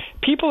high.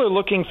 People are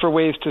looking for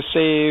ways to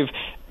save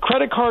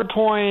credit card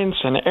points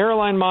and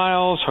airline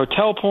miles,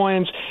 hotel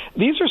points.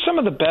 These are some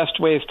of the best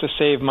ways to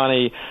save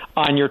money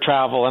on your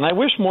travel, and I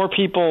wish more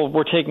people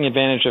were taking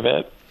advantage of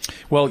it.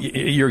 Well,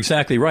 you're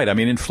exactly right. I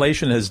mean,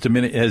 inflation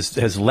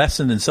has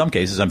lessened in some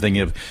cases. I'm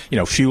thinking of,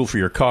 fuel for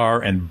your car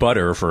and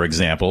butter, for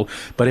example,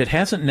 but it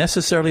hasn't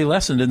necessarily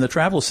lessened in the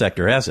travel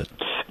sector, has it?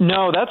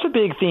 No, that's a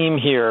big theme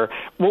here.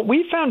 What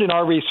we found in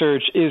our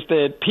research is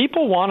that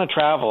people want to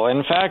travel.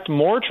 In fact,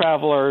 more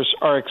travelers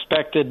are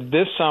expected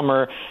this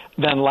summer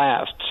than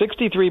last.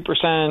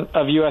 63%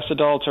 of U.S.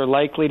 adults are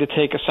likely to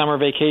take a summer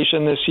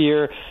vacation this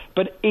year,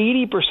 but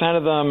 80%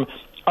 of them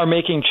are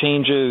making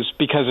changes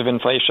because of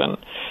inflation.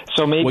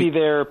 So maybe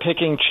they're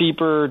picking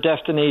cheaper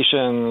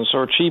destinations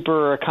or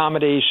cheaper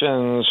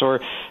accommodations or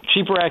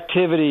cheaper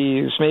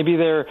activities. Maybe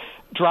they're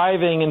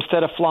driving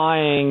instead of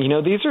flying.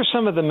 These are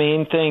some of the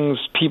main things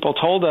people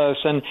told us.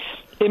 And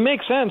it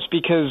makes sense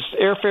because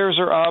airfares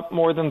are up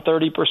more than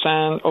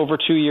 30% over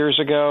 2 years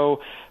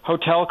ago.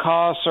 Hotel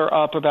costs are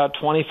up about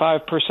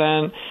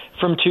 25%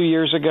 from 2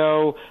 years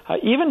ago.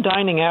 Even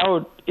dining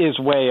out is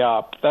way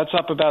up. That's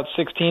up about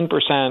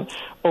 16%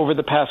 over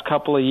the past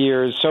couple of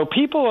years. So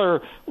people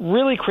are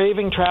really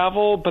craving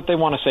travel, but they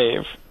want to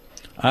save.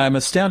 I'm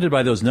astounded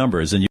by those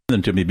numbers, and you gave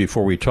them to me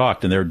before we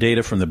talked, and they're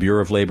data from the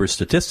Bureau of Labor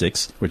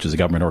Statistics, which is a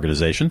government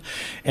organization,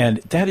 and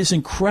that is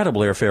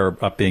incredible. Airfare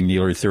up being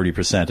nearly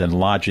 30% and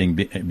lodging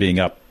being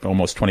up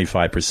almost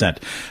 25%.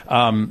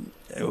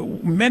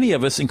 Many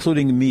of us,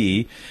 including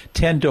me,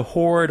 tend to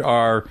hoard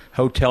our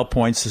hotel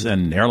points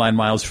and airline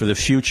miles for the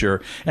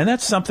future, and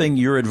that's something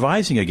you're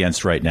advising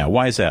against right now.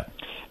 Why is that?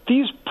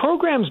 These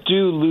programs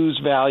do lose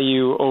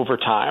value over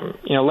time.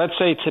 Let's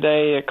say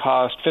today it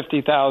cost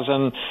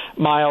 50,000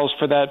 miles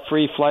for that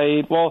free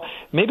flight. Well,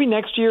 maybe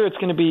next year it's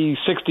going to be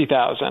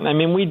 60,000. I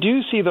mean, we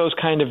do see those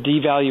kind of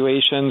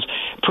devaluations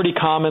pretty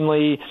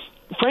commonly.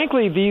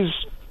 Frankly, these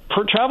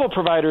travel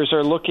providers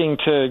are looking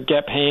to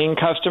get paying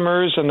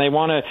customers, and they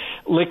want to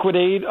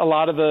liquidate a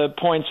lot of the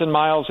points and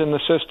miles in the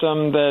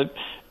system that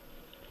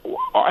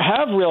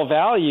have real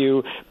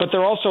value, but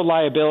they're also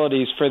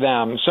liabilities for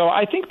them. So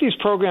I think these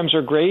programs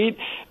are great,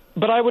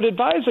 but I would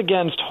advise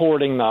against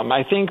hoarding them.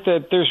 I think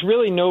that there's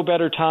really no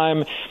better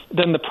time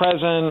than the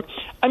present.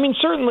 I mean,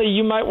 certainly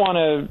you might want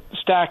to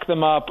stack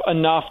them up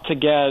enough to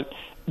get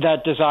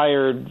that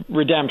desired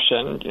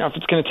redemption. If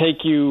it's going to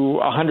take you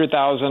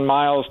 100,000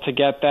 miles to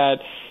get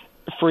that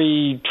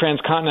free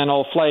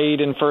transcontinental flight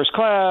in first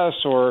class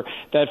or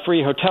that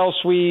free hotel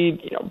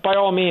suite, by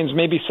all means,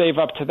 maybe save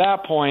up to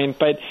that point.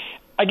 But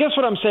I guess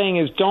what I'm saying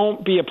is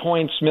don't be a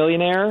points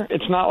millionaire.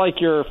 It's not like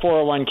your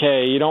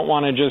 401k. You don't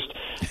want to just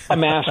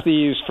amass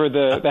these for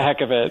the heck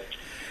of it.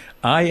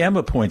 I am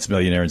a points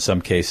millionaire in some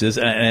cases.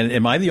 And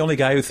am I the only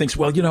guy who thinks,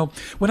 well,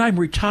 when I'm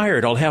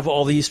retired, I'll have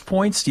all these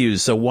points to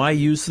use, so why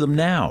use them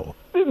now?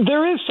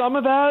 There is some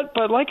of that,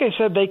 but like I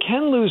said, they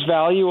can lose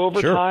value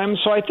over time.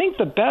 So I think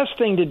the best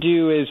thing to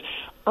do is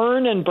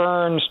earn and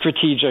burn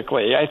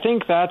strategically. I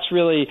think that's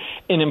really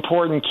an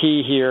important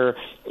key here.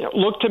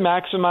 Look to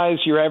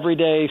maximize your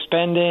everyday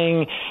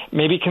spending.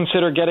 Maybe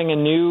consider getting a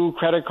new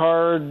credit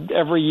card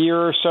every year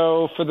or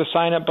so for the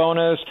sign-up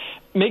bonus.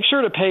 Make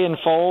sure to pay in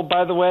full,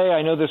 by the way.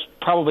 I know this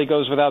probably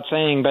goes without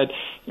saying, but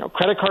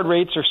credit card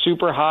rates are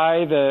super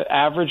high. The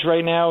average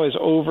right now is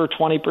over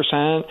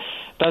 20%.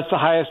 That's the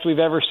highest we've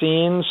ever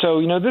seen.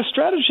 So, this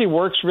strategy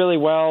works really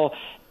well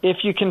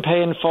if you can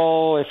pay in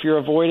full, if you're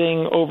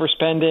avoiding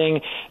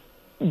overspending.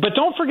 But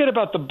don't forget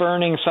about the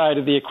burning side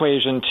of the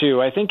equation,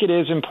 too. I think it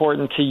is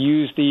important to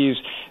use these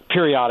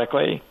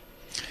periodically.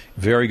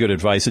 Very good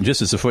advice. And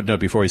just as a footnote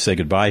before we say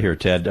goodbye here,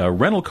 Ted,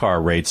 rental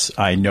car rates,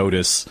 I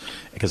notice,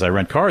 because I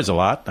rent cars a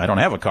lot. I don't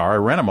have a car. I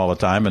rent them all the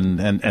time,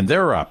 and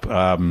they're up.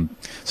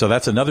 So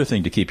that's another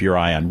thing to keep your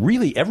eye on.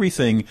 Really,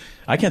 everything,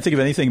 I can't think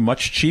of anything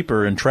much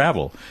cheaper in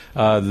travel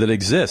that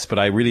exists, but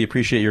I really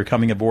appreciate your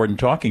coming aboard and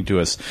talking to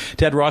us.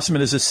 Ted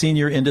Rossman is a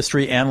senior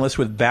industry analyst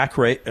with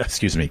Bankrate.com.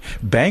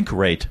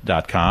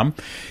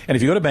 And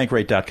if you go to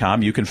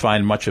Bankrate.com, you can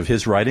find much of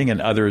his writing and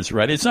others'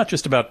 writing. It's not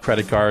just about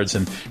credit cards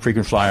and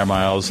frequent flyer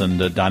miles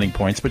and dining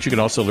points, but you can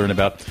also learn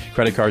about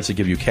credit cards that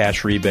give you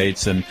cash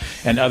rebates and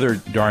other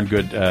darn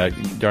good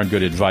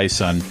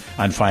advice on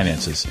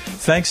finances.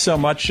 Thanks so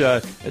much,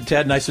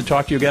 Ted. Nice to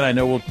talk to you again. I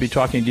know we'll be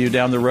talking to you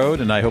down the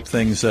road, and I hope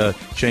things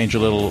change a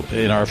little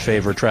in our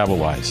favor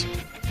travel-wise.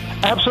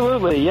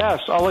 Absolutely, yes.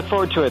 I'll look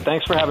forward to it.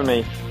 Thanks for having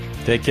me.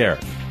 Take care.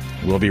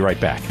 We'll be right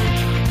back.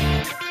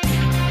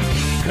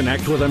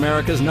 Connect with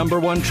America's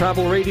 #1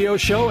 travel radio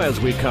show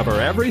as we cover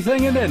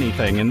everything and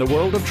anything in the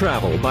world of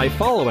travel by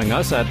following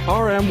us at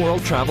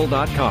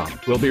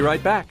RMWorldTravel.com. We'll be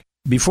right back.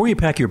 Before you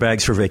pack your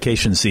bags for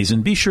vacation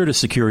season, be sure to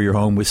secure your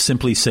home with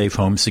Simply Safe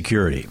Home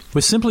Security.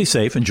 With Simply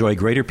Safe, enjoy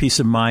greater peace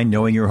of mind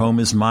knowing your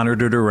home is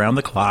monitored around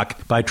the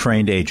clock by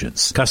trained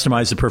agents.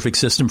 Customize the perfect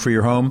system for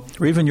your home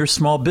or even your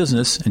small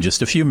business in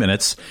just a few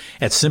minutes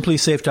at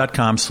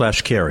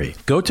simplysafe.com/carey.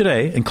 Go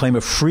today and claim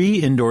a free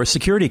indoor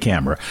security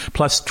camera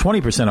plus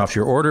 20% off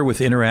your order with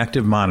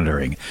interactive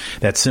monitoring.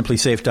 That's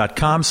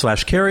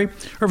simplysafe.com/carey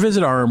or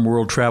visit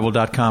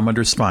RMWorldTravel.com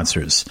under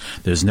sponsors.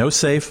 There's no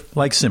safe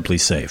like Simply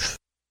Safe.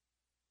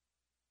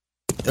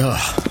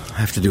 Ugh, I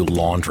have to do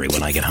laundry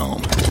when I get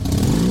home.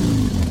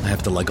 I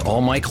have to lug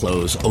all my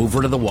clothes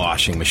over to the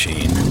washing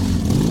machine.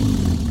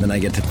 Then I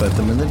get to put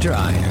them in the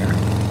dryer.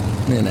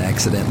 And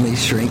accidentally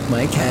shrink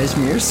my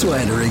cashmere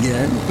sweater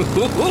again.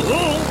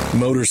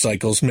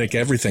 Motorcycles make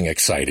everything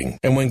exciting.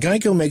 And when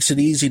Geico makes it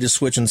easy to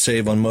switch and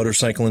save on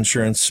motorcycle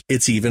insurance,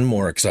 it's even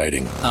more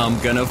exciting. I'm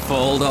gonna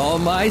fold all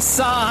my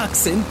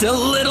socks into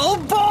little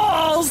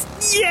balls!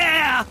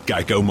 Yeah!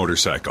 Geico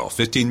Motorcycle.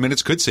 15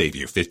 minutes could save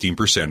you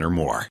 15% or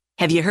more.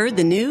 Have you heard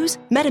the news?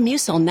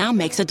 Metamucil now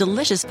makes a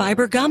delicious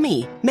fiber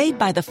gummy. Made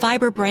by the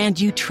fiber brand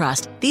you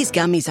trust, these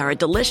gummies are a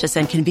delicious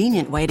and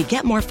convenient way to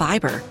get more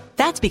fiber.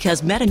 That's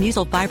because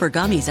Metamucil fiber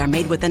gummies are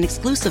made with an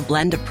exclusive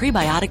blend of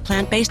prebiotic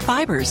plant-based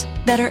fibers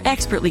that are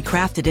expertly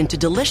crafted into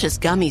delicious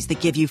gummies that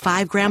give you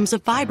 5 grams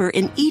of fiber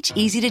in each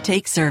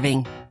easy-to-take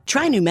serving.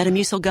 Try new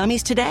Metamucil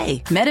gummies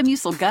today.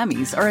 Metamucil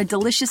gummies are a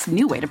delicious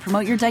new way to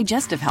promote your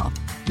digestive health.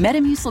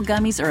 Metamucil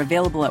gummies are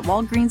available at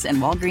Walgreens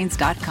and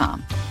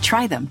Walgreens.com.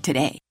 Try them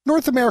today.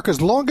 North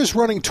America's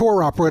longest-running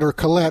tour operator,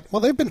 Colette,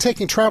 well, they've been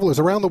taking travelers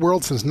around the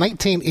world since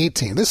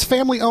 1918. This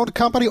family-owned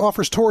company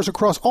offers tours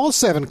across all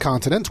 7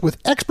 continents with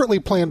expertly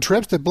planned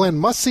trips that blend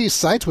must-see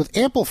sites with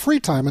ample free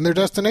time in their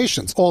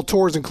destinations. All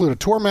tours include a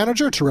tour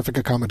manager, terrific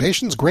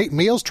accommodations, great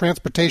meals,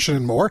 transportation,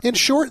 and more. In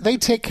short, they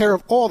take care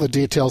of all the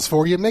details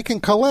for you, making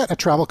Colette a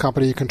travel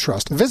company you can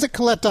trust. Visit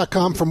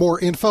Colette.com for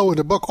more info and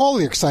to book all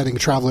the exciting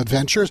travel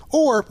adventures.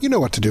 Or, you know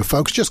what to do,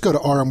 folks. Just go to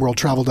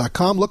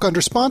RMWorldTravel.com, look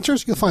under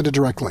sponsors, you'll find a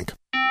direct link.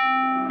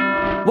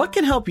 What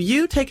can help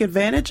you take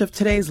advantage of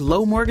today's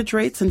low mortgage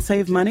rates and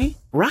save money?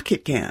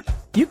 Rocket can.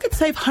 You could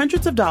save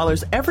hundreds of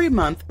dollars every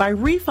month by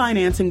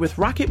refinancing with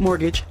Rocket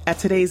Mortgage at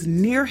today's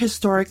near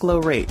historic low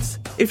rates.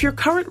 If your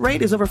current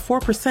rate is over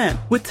 4%,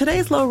 with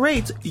today's low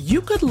rates, you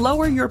could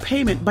lower your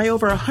payment by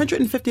over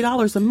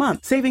 $150 a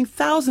month, saving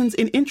thousands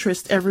in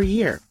interest every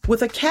year.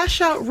 With a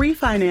cash-out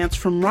refinance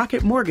from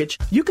Rocket Mortgage,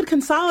 you could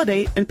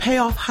consolidate and pay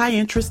off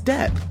high-interest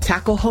debt,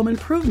 tackle home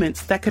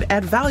improvements that could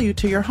add value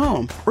to your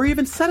home, or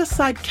even set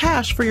aside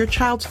cash for your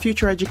child's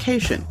future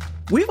education.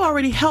 We've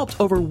already helped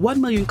over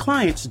 1 million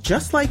clients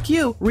just like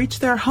you reach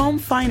their home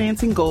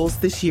financing goals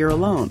this year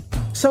alone.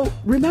 So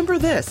remember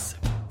this.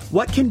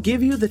 What can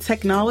give you the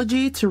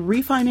technology to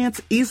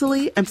refinance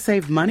easily and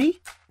save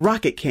money?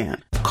 Rocket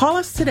can. Call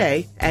us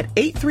today at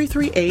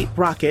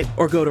 8338-ROCKET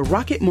or go to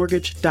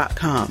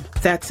rocketmortgage.com.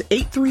 That's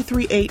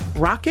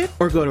 8338-ROCKET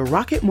or go to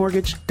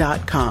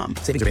rocketmortgage.com.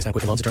 Savings are based on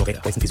quick loans, internal data.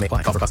 Points and fees may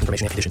apply. Call for cost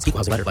information and conditions. Equal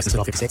housing letter. Licensed in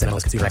all 50 states and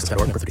NMLS-Consumer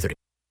number 3030.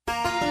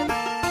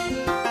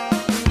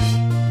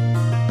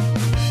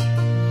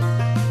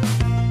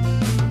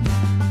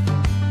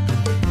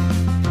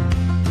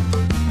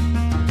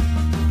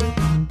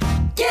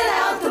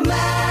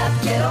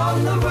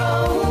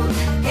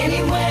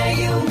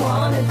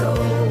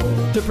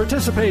 To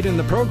participate in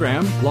the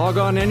program, log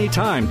on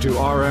anytime to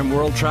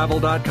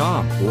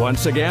rmworldtravel.com.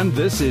 Once again,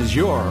 this is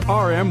your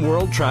RM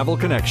World Travel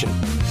Connection.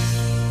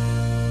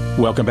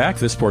 Welcome back.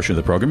 This portion of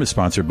the program is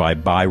sponsored by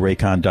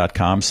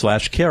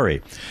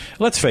buyraycon.com/carey.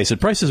 Let's face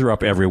it, prices are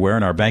up everywhere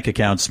and our bank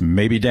accounts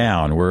may be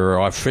down. We're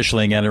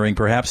officially entering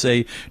perhaps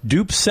a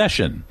dupe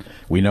session.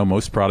 We know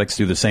most products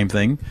do the same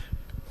thing,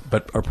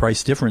 but are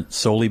priced different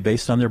solely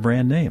based on their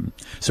brand name.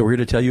 So we're here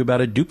to tell you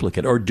about a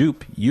duplicate or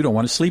dupe you don't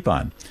want to sleep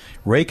on.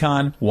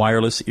 Raycon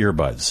wireless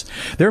earbuds.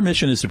 Their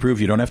mission is to prove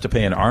you don't have to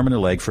pay an arm and a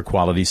leg for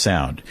quality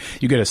sound.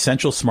 You get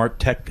essential smart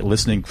tech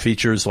listening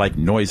features like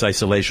noise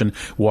isolation,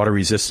 water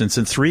resistance,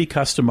 and 3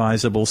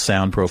 customizable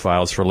sound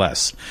profiles for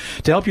less.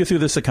 To help you through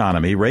this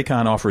economy,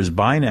 Raycon offers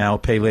buy now,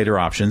 pay later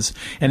options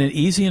and an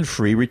easy and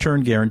free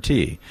return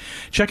guarantee.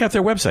 Check out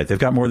their website. They've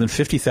got more than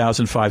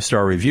 50,000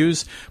 5-star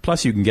reviews.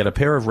 Plus, you can get a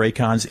pair of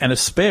Raycon's and a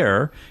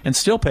spare and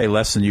still pay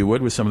less than you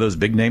would with some of those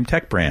big-name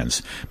tech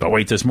brands. But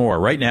wait, there's more.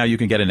 Right now, you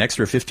can get an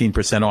extra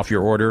 15% off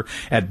your order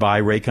at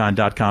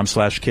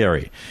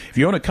buyraycon.com/carry. If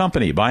you own a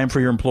company, buy them for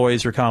your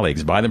employees or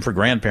colleagues. Buy them for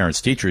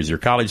grandparents, teachers, your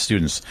college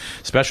students,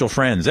 special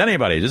friends,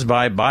 anybody. Just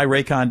buy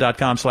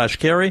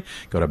buyraycon.com/carry.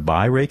 Go to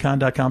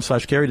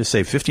buyraycon.com/carry to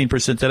save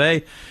 15%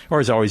 today. Or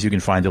as always, you can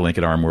find the link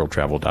at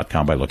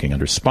RMWorldTravel.com by looking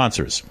under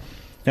sponsors.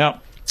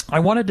 Now, I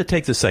wanted to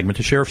take this segment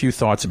to share a few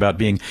thoughts about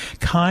being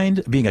a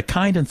kind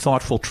and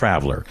thoughtful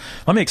traveler.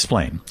 Let me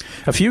explain.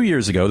 A few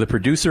years ago, the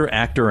producer,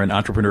 actor, and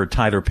entrepreneur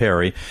Tyler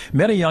Perry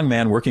met a young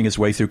man working his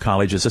way through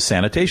college as a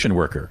sanitation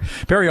worker.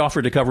 Perry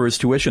offered to cover his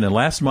tuition, and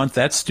last month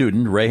that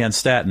student, Rayhan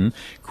Staten,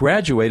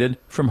 graduated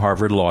from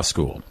Harvard Law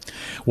School.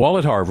 While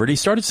at Harvard, he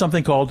started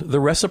something called the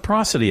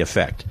Reciprocity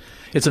Effect.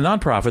 It's a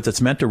nonprofit that's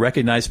meant to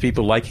recognize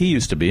people like he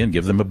used to be and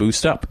give them a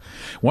boost up.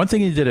 One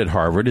thing he did at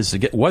Harvard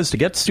was to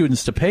get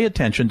students to pay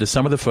attention to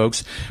some of the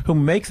folks who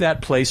make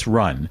that place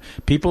run.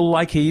 People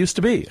like he used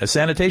to be, a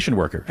sanitation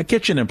worker, a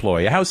kitchen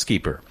employee, a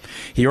housekeeper.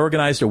 He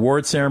organized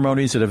award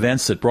ceremonies at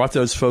events that brought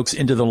those folks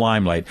into the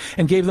limelight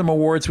and gave them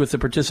awards with the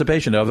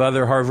participation of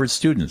other Harvard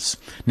students.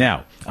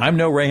 Now, I'm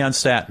no Rayhan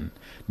Staten.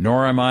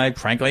 Nor am I,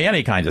 frankly,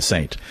 any kind of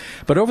saint.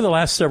 But over the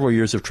last several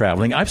years of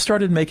traveling, I've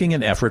started making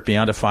an effort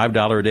beyond a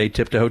 $5 a day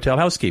tip to hotel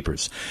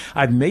housekeepers.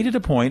 I've made it a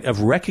point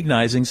of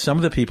recognizing some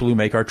of the people who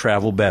make our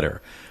travel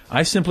better.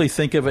 I simply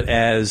think of it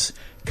as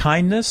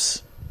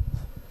kindness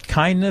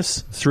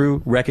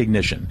through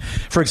recognition.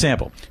 For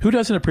example, who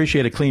doesn't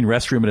appreciate a clean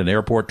restroom at an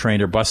airport, train,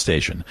 or bus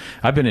station?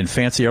 I've been in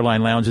fancy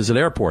airline lounges at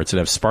airports that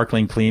have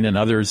sparkling clean and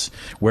others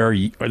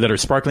that are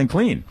sparkling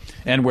clean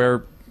and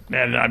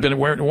I've been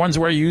wearing ones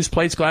where you use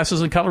plates, glasses,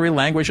 and cutlery,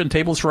 languish on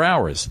tables for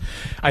hours.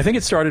 I think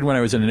it started when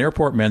I was in an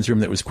airport men's room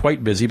that was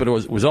quite busy, but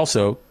it was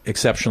also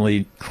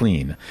exceptionally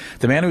clean.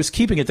 The man who was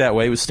keeping it that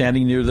way was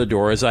standing near the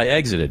door as I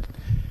exited.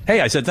 Hey,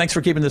 I said, thanks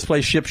for keeping this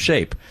place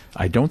ship-shape.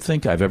 I don't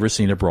think I've ever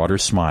seen a broader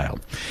smile.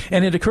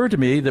 And it occurred to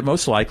me that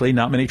most likely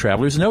not many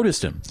travelers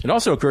noticed him. It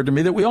also occurred to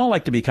me that we all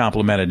like to be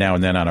complimented now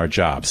and then on our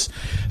jobs.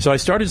 So I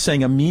started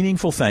saying a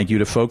meaningful thank you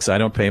to folks I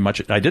didn't pay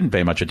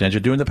much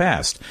attention to in the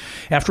past.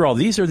 After all,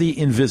 these are the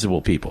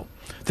invisible people.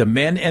 The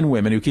men and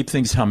women who keep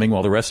things humming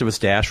while the rest of us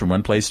dash from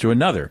one place to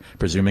another,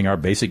 presuming our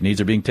basic needs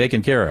are being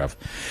taken care of.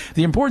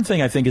 The important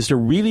thing, I think, is to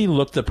really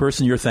look the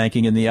person you're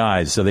thanking in the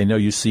eyes so they know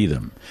you see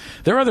them.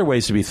 There are other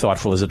ways to be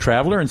thoughtful as a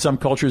traveler. In some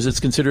cultures, it's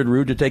considered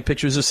rude to take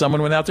pictures of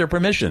someone without their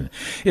permission.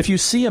 If you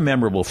see a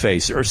memorable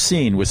face or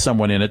scene with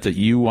someone in it that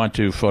you want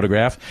to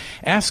photograph,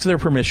 ask their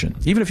permission.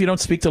 Even if you don't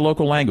speak the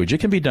local language, it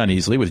can be done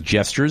easily with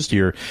gestures to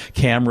your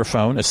camera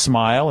phone, a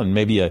smile, and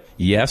maybe a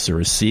yes or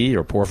a sí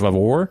or por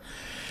favor.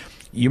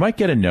 You might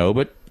get a no,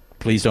 but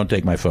please don't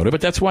take my photo,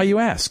 but that's why you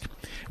ask.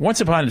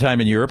 Once upon a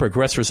time in Europe, a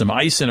request for some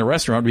ice in a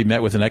restaurant would be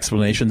met with an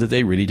explanation that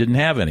they really didn't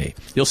have any.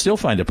 You'll still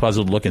find a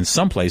puzzled look in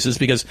some places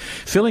because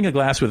filling a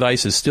glass with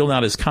ice is still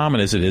not as common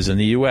as it is in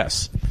the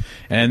U.S.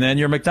 And then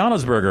your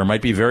McDonald's burger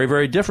might be very,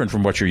 very different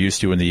from what you're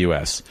used to in the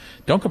U.S.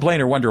 Don't complain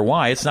or wonder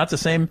why. It's not the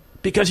same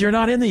because you're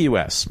not in the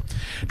U.S.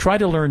 Try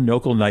to learn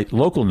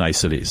local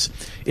niceties.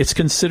 It's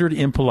considered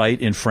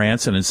impolite in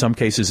France and in some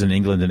cases in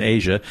England and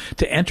Asia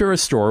to enter a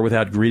store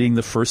without greeting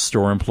the first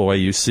store employee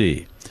you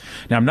see.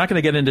 Now, I'm not going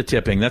to get into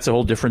tipping. That's a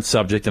whole different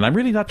subject, and I'm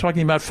really not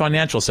talking about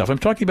financial stuff. I'm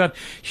talking about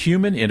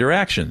human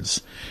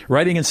interactions.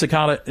 Writing in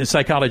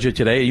Psychology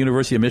Today, a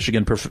University of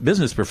Michigan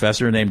business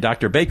professor named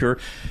Dr. Baker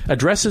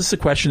addresses the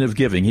question of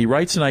giving. He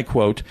writes, and I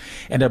quote,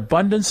 "An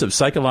abundance of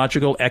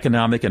psychological,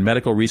 economic, and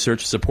medical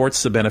research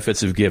supports the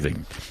benefits of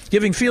giving.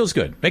 Giving feels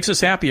good, makes us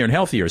happier and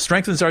healthier,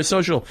 strengthens our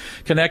social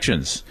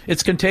connections.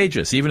 It's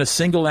contagious. Even a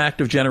single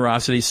act of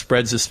generosity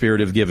spreads the spirit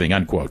of giving,"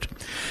 unquote.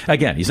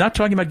 Again, he's not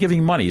talking about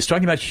giving money. He's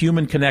talking about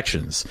human connections.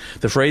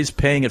 The phrase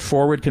paying it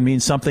forward can mean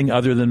something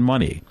other than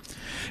money.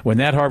 When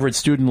that Harvard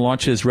student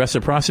launched his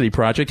Reciprocity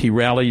Project, he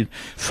rallied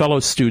fellow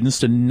students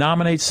to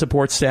nominate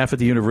support staff at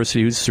the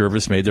university whose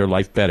service made their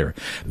life better.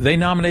 They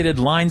nominated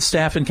line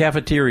staff in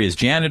cafeterias,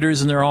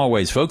 janitors in their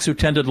hallways, folks who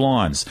tended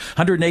lawns.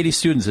 180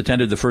 students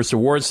attended the first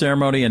award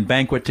ceremony and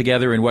banquet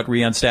together in what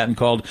Rayhan Staten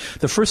called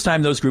the first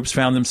time those groups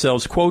found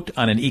themselves, quote,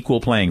 on an equal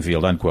playing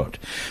field, unquote.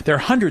 There are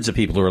hundreds of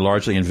people who are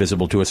largely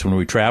invisible to us when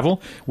we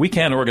travel. We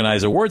can't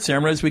organize award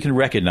ceremonies. We can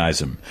recognize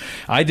them.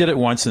 I did it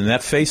once, and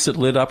that face that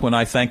lit up when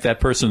I thanked that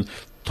person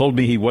told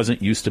me he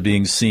wasn't used to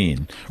being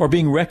seen or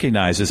being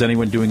recognized as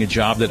anyone doing a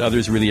job that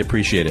others really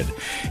appreciated.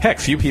 Heck,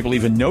 few people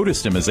even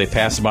noticed him as they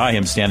passed by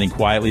him standing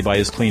quietly by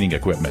his cleaning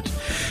equipment.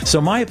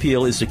 So my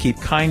appeal is to keep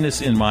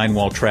kindness in mind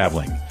while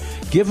traveling.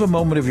 Give a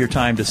moment of your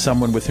time to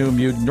someone with whom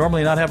you'd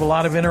normally not have a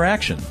lot of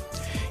interaction.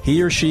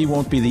 He or she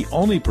won't be the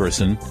only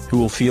person who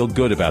will feel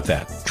good about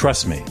that.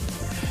 Trust me.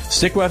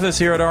 Stick with us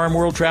here at RM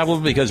World Travel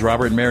because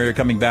Robert and Mary are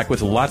coming back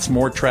with lots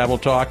more travel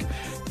talk.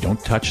 Don't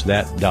touch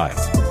that dial.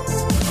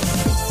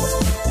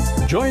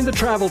 Join the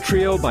Travel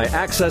Trio by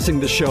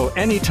accessing the show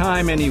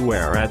anytime,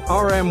 anywhere at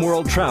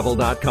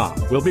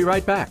rmworldtravel.com. We'll be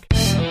right back.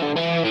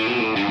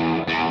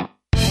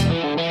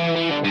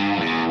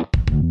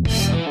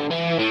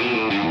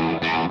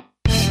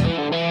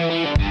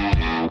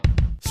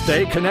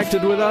 Stay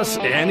connected with us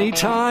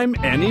anytime,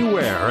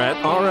 anywhere at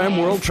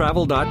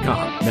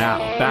RMWorldTravel.com. Now,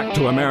 back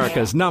to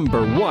America's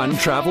 #1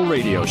 travel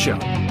radio show.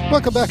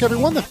 Welcome back,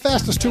 everyone. The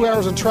fastest 2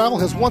 hours in travel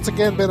has once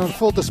again been on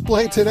full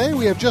display today.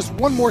 We have just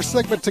one more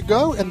segment to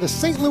go, and the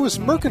St. Louis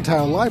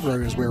Mercantile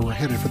Library is where we're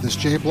headed for this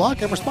J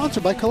Block, and we're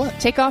sponsored by Colette.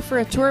 Take off for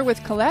a tour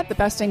with Colette, the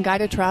best in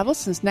guided travel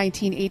since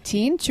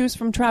 1918. Choose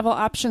from travel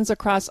options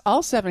across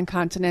all 7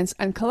 continents,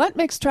 and Colette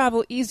makes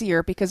travel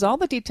easier because all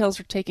the details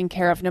are taken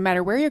care of no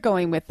matter where you're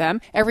going with them.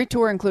 Every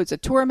tour includes a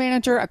tour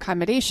manager,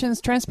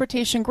 accommodations,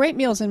 transportation, great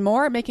meals, and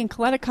more, making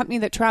Colette a company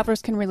that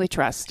travelers can really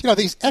trust. You know,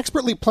 these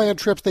expertly planned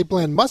trips, they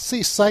blend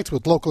must-see sites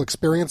with local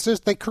experiences.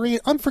 They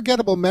create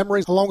unforgettable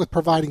memories along with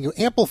providing you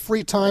ample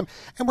free time.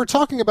 And we're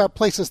talking about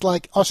places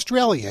like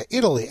Australia,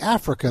 Italy,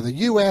 Africa, the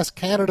U.S.,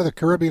 Canada, the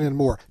Caribbean, and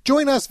more.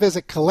 Join us.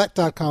 Visit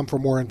Colette.com for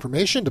more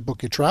information to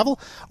book your travel,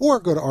 or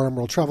go to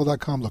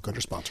RMWorldTravel.com, look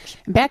under sponsors.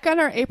 Back on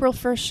our April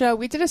 1st show,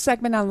 we did a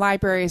segment on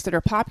libraries that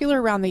are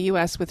popular around the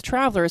U.S. with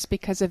travelers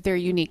because of their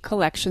unique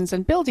collections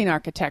and building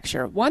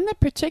architecture. One that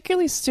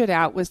particularly stood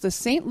out was the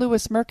St.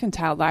 Louis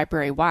Mercantile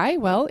Library. Why?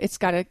 Well, it's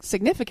got a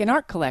significant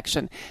art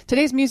collection.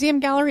 Today's museum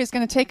gallery is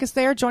going to take us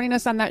there. Joining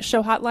us on that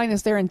show hotline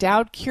is their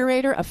endowed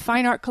curator of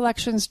fine art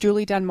collections,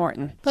 Julie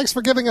Dunmorton. Thanks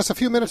for giving us a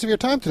few minutes of your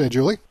time today,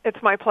 Julie.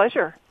 It's my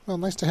pleasure. Well,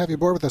 nice to have you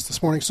aboard with us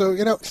this morning. So,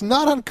 you know, it's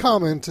not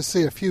uncommon to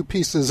see a few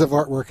pieces of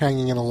artwork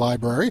hanging in a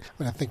library.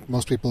 I think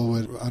most people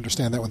would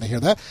understand that when they hear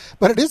that.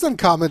 But it is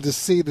uncommon to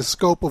see the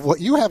scope of what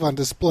you have on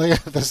display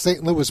at the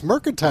St. Louis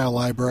Mercantile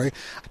Library,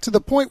 to the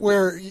point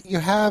where you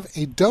have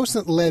a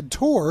docent-led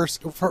tour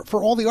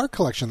for all the art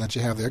collection that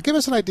you have there. Give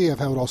us an idea of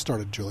how it all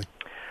started, Julie.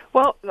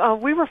 Well,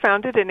 we were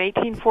founded in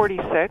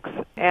 1846,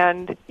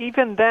 and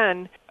even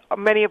then,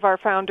 many of our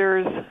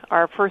founders,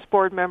 our first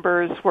board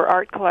members, were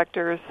art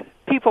collectors.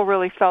 People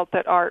really felt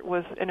that art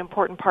was an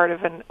important part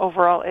of an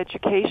overall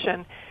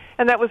education,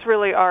 and that was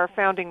really our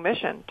founding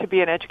mission, to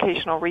be an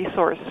educational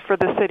resource for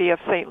the city of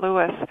St.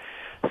 Louis.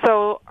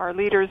 So our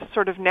leaders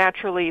sort of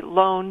naturally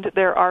loaned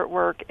their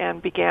artwork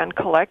and began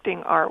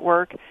collecting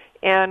artwork,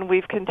 and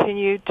we've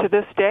continued to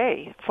this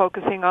day,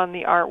 focusing on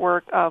the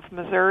artwork of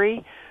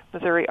Missouri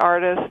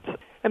artists,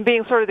 and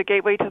being sort of the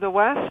gateway to the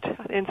West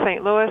in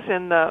St. Louis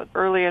in the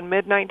early and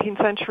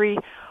mid-19th century.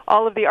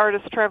 All of the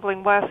artists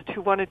traveling west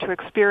who wanted to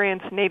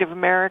experience Native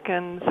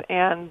Americans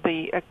and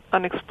the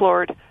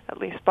unexplored, at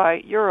least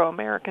by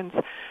Euro-Americans,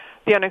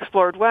 the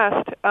unexplored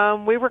West,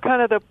 we were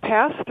kind of the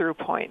pass-through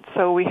point.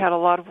 So we had a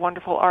lot of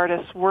wonderful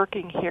artists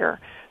working here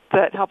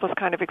that help us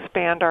kind of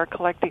expand our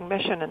collecting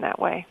mission in that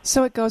way.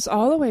 So it goes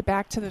all the way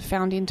back to the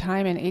founding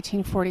time in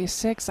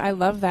 1846. I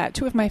love that.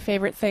 Two of my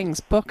favorite things,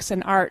 books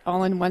and art,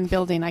 all in one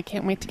building. I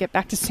can't wait to get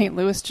back to St.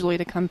 Louis, Julie,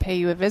 to come pay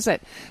you a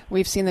visit.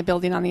 We've seen the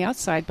building on the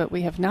outside, but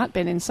we have not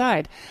been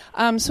inside.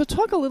 So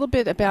talk a little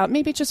bit about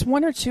maybe just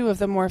one or two of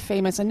the more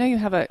famous. I know you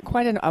have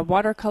quite a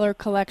watercolor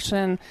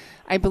collection.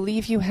 I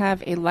believe you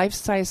have a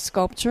life-size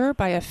sculpture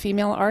by a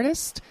female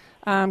artist.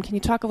 Can you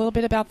talk a little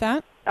bit about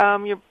that?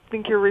 You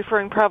think you're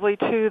referring probably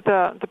to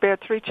the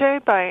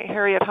Beatrice by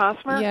Harriet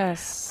Hosmer?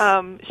 Yes.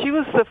 She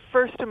was the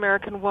first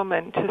American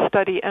woman to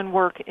study and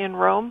work in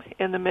Rome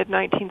in the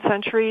mid-19th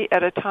century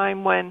at a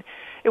time when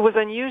it was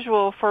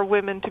unusual for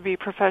women to be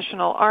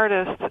professional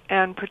artists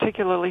and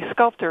particularly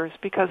sculptors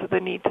because of the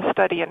need to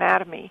study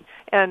anatomy.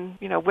 And,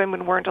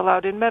 women weren't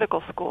allowed in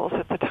medical schools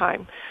at the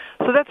time.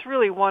 So that's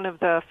really one of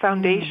the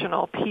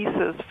foundational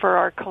pieces for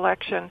our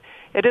collection.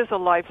 It is a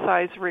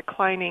life-size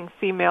reclining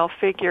female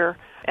figure,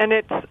 and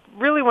it's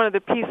really one of the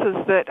pieces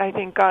that I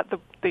think got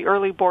the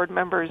early board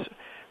members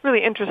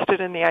really interested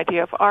in the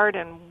idea of art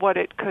and what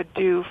it could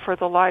do for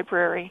the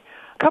library.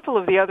 A couple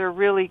of the other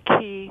really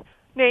key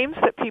names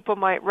that people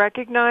might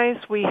recognize,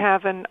 we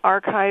have an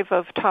archive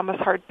of Thomas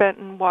Hart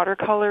Benton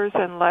watercolors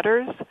and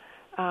letters.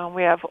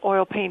 We have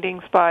oil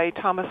paintings by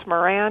Thomas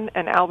Moran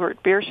and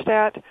Albert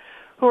Bierstadt,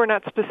 who are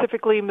not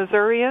specifically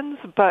Missourians,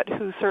 but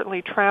who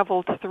certainly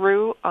traveled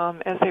through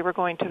as they were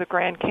going to the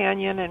Grand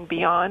Canyon and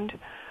beyond.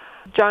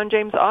 John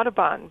James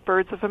Audubon,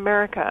 Birds of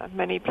America.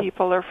 Many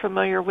people are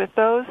familiar with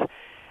those.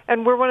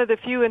 And we're one of the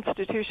few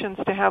institutions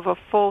to have a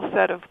full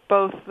set of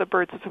both the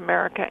Birds of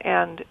America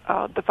and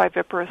the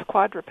viviparous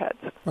quadrupeds.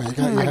 Well,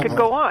 I could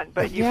go on,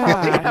 but you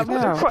probably have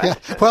other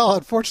questions. Yeah. Well,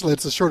 unfortunately,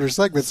 it's a shorter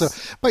segment. So,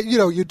 but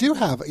you do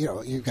have,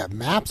 you've got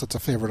maps. That's a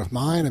favorite of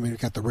mine. I mean,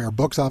 you've got the rare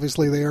books,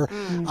 obviously there.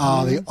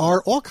 The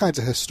art, all kinds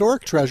of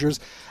historic treasures.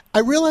 I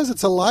realize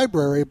it's a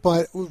library,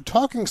 but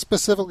talking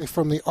specifically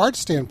from the art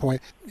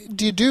standpoint,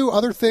 do you do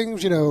other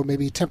things?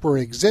 Maybe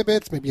temporary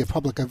exhibits, maybe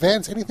public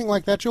events, anything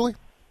like that, Julie?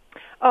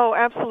 Oh,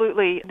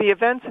 absolutely. The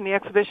events and the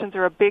exhibitions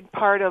are a big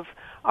part of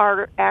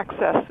our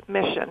access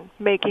mission,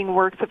 making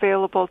works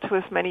available to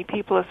as many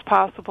people as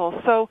possible.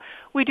 So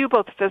we do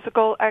both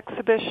physical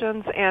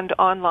exhibitions and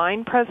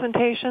online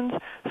presentations,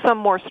 some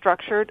more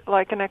structured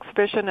like an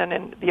exhibition, and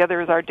then the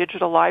other is our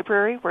digital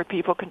library where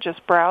people can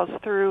just browse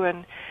through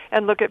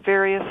and look at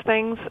various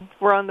things.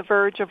 We're on the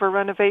verge of a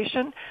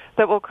renovation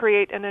that will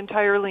create an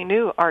entirely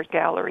new art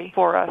gallery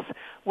for us,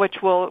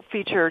 which will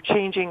feature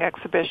changing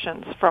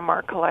exhibitions from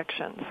our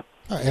collections.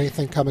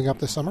 Anything coming up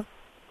this summer?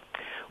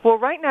 Well,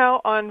 right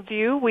now on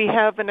view, we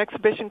have an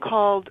exhibition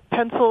called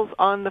Pencils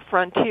on the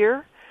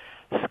Frontier,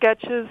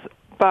 sketches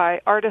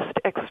by artist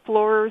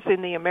explorers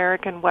in the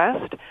American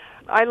West.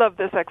 I love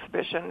this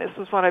exhibition. This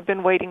is what I've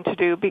been waiting to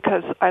do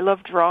because I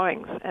love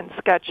drawings and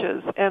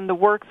sketches and the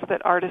works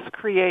that artists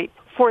create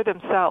for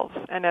themselves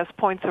and as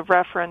points of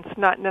reference,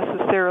 not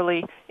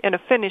necessarily in a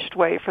finished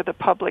way for the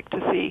public to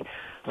see.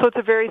 So it's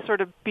a very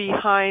sort of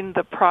behind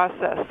the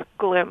process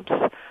glimpse,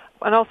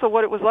 and also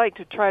what it was like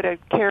to try to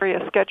carry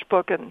a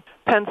sketchbook and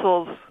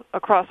pencils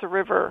across a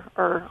river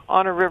or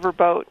on a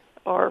riverboat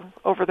or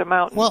over the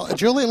mountain. Well,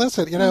 Julie,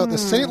 listen, the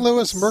St.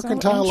 Louis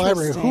Mercantile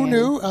Library, who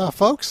knew,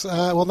 folks?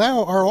 Well,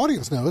 now our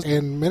audience knows,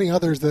 and many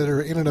others that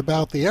are in and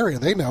about the area,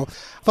 they know.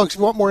 Folks, if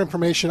you want more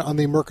information on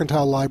the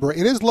Mercantile Library,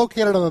 it is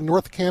located on the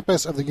North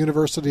Campus of the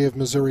University of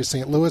Missouri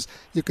St. Louis.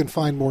 You can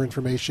find more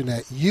information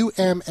at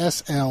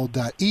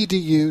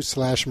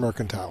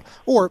umsl.edu/mercantile,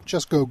 or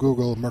just go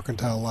Google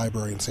Mercantile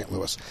Library in St.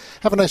 Louis.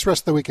 Have a nice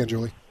rest of the weekend,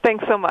 Julie.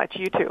 Thanks so much.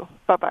 You too.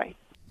 Bye-bye.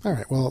 All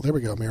right, well, there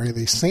we go, Mary.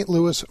 The St.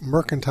 Louis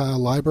Mercantile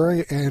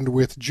Library, and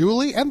with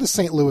Julie and the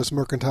St. Louis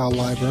Mercantile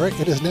Library,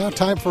 it is now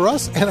time for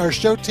us and our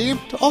show team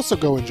to also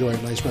go enjoy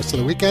a nice rest of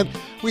the weekend.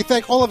 We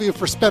thank all of you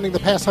for spending the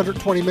past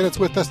 120 minutes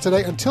with us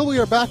today. Until we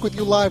are back with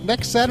you live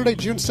next Saturday,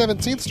 June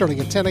 17th, starting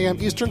at 10 a.m.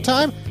 Eastern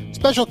Time.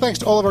 Special thanks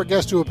to all of our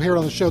guests who appeared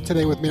on the show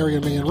today with Mary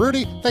and me and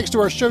Rudy. Thanks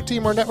to our show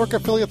team, our network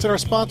affiliates, and our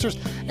sponsors.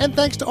 And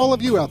thanks to all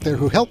of you out there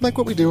who help make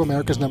what we do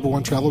America's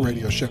 #1 travel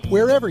radio show.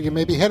 Wherever you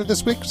may be headed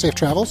this week, safe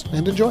travels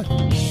and enjoy.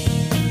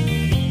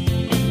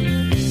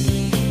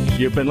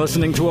 You've been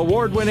listening to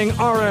award-winning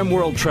RM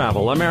World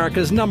Travel,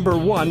 America's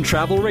 #1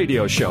 travel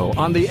radio show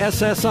on the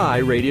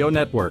SSI Radio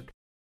Network.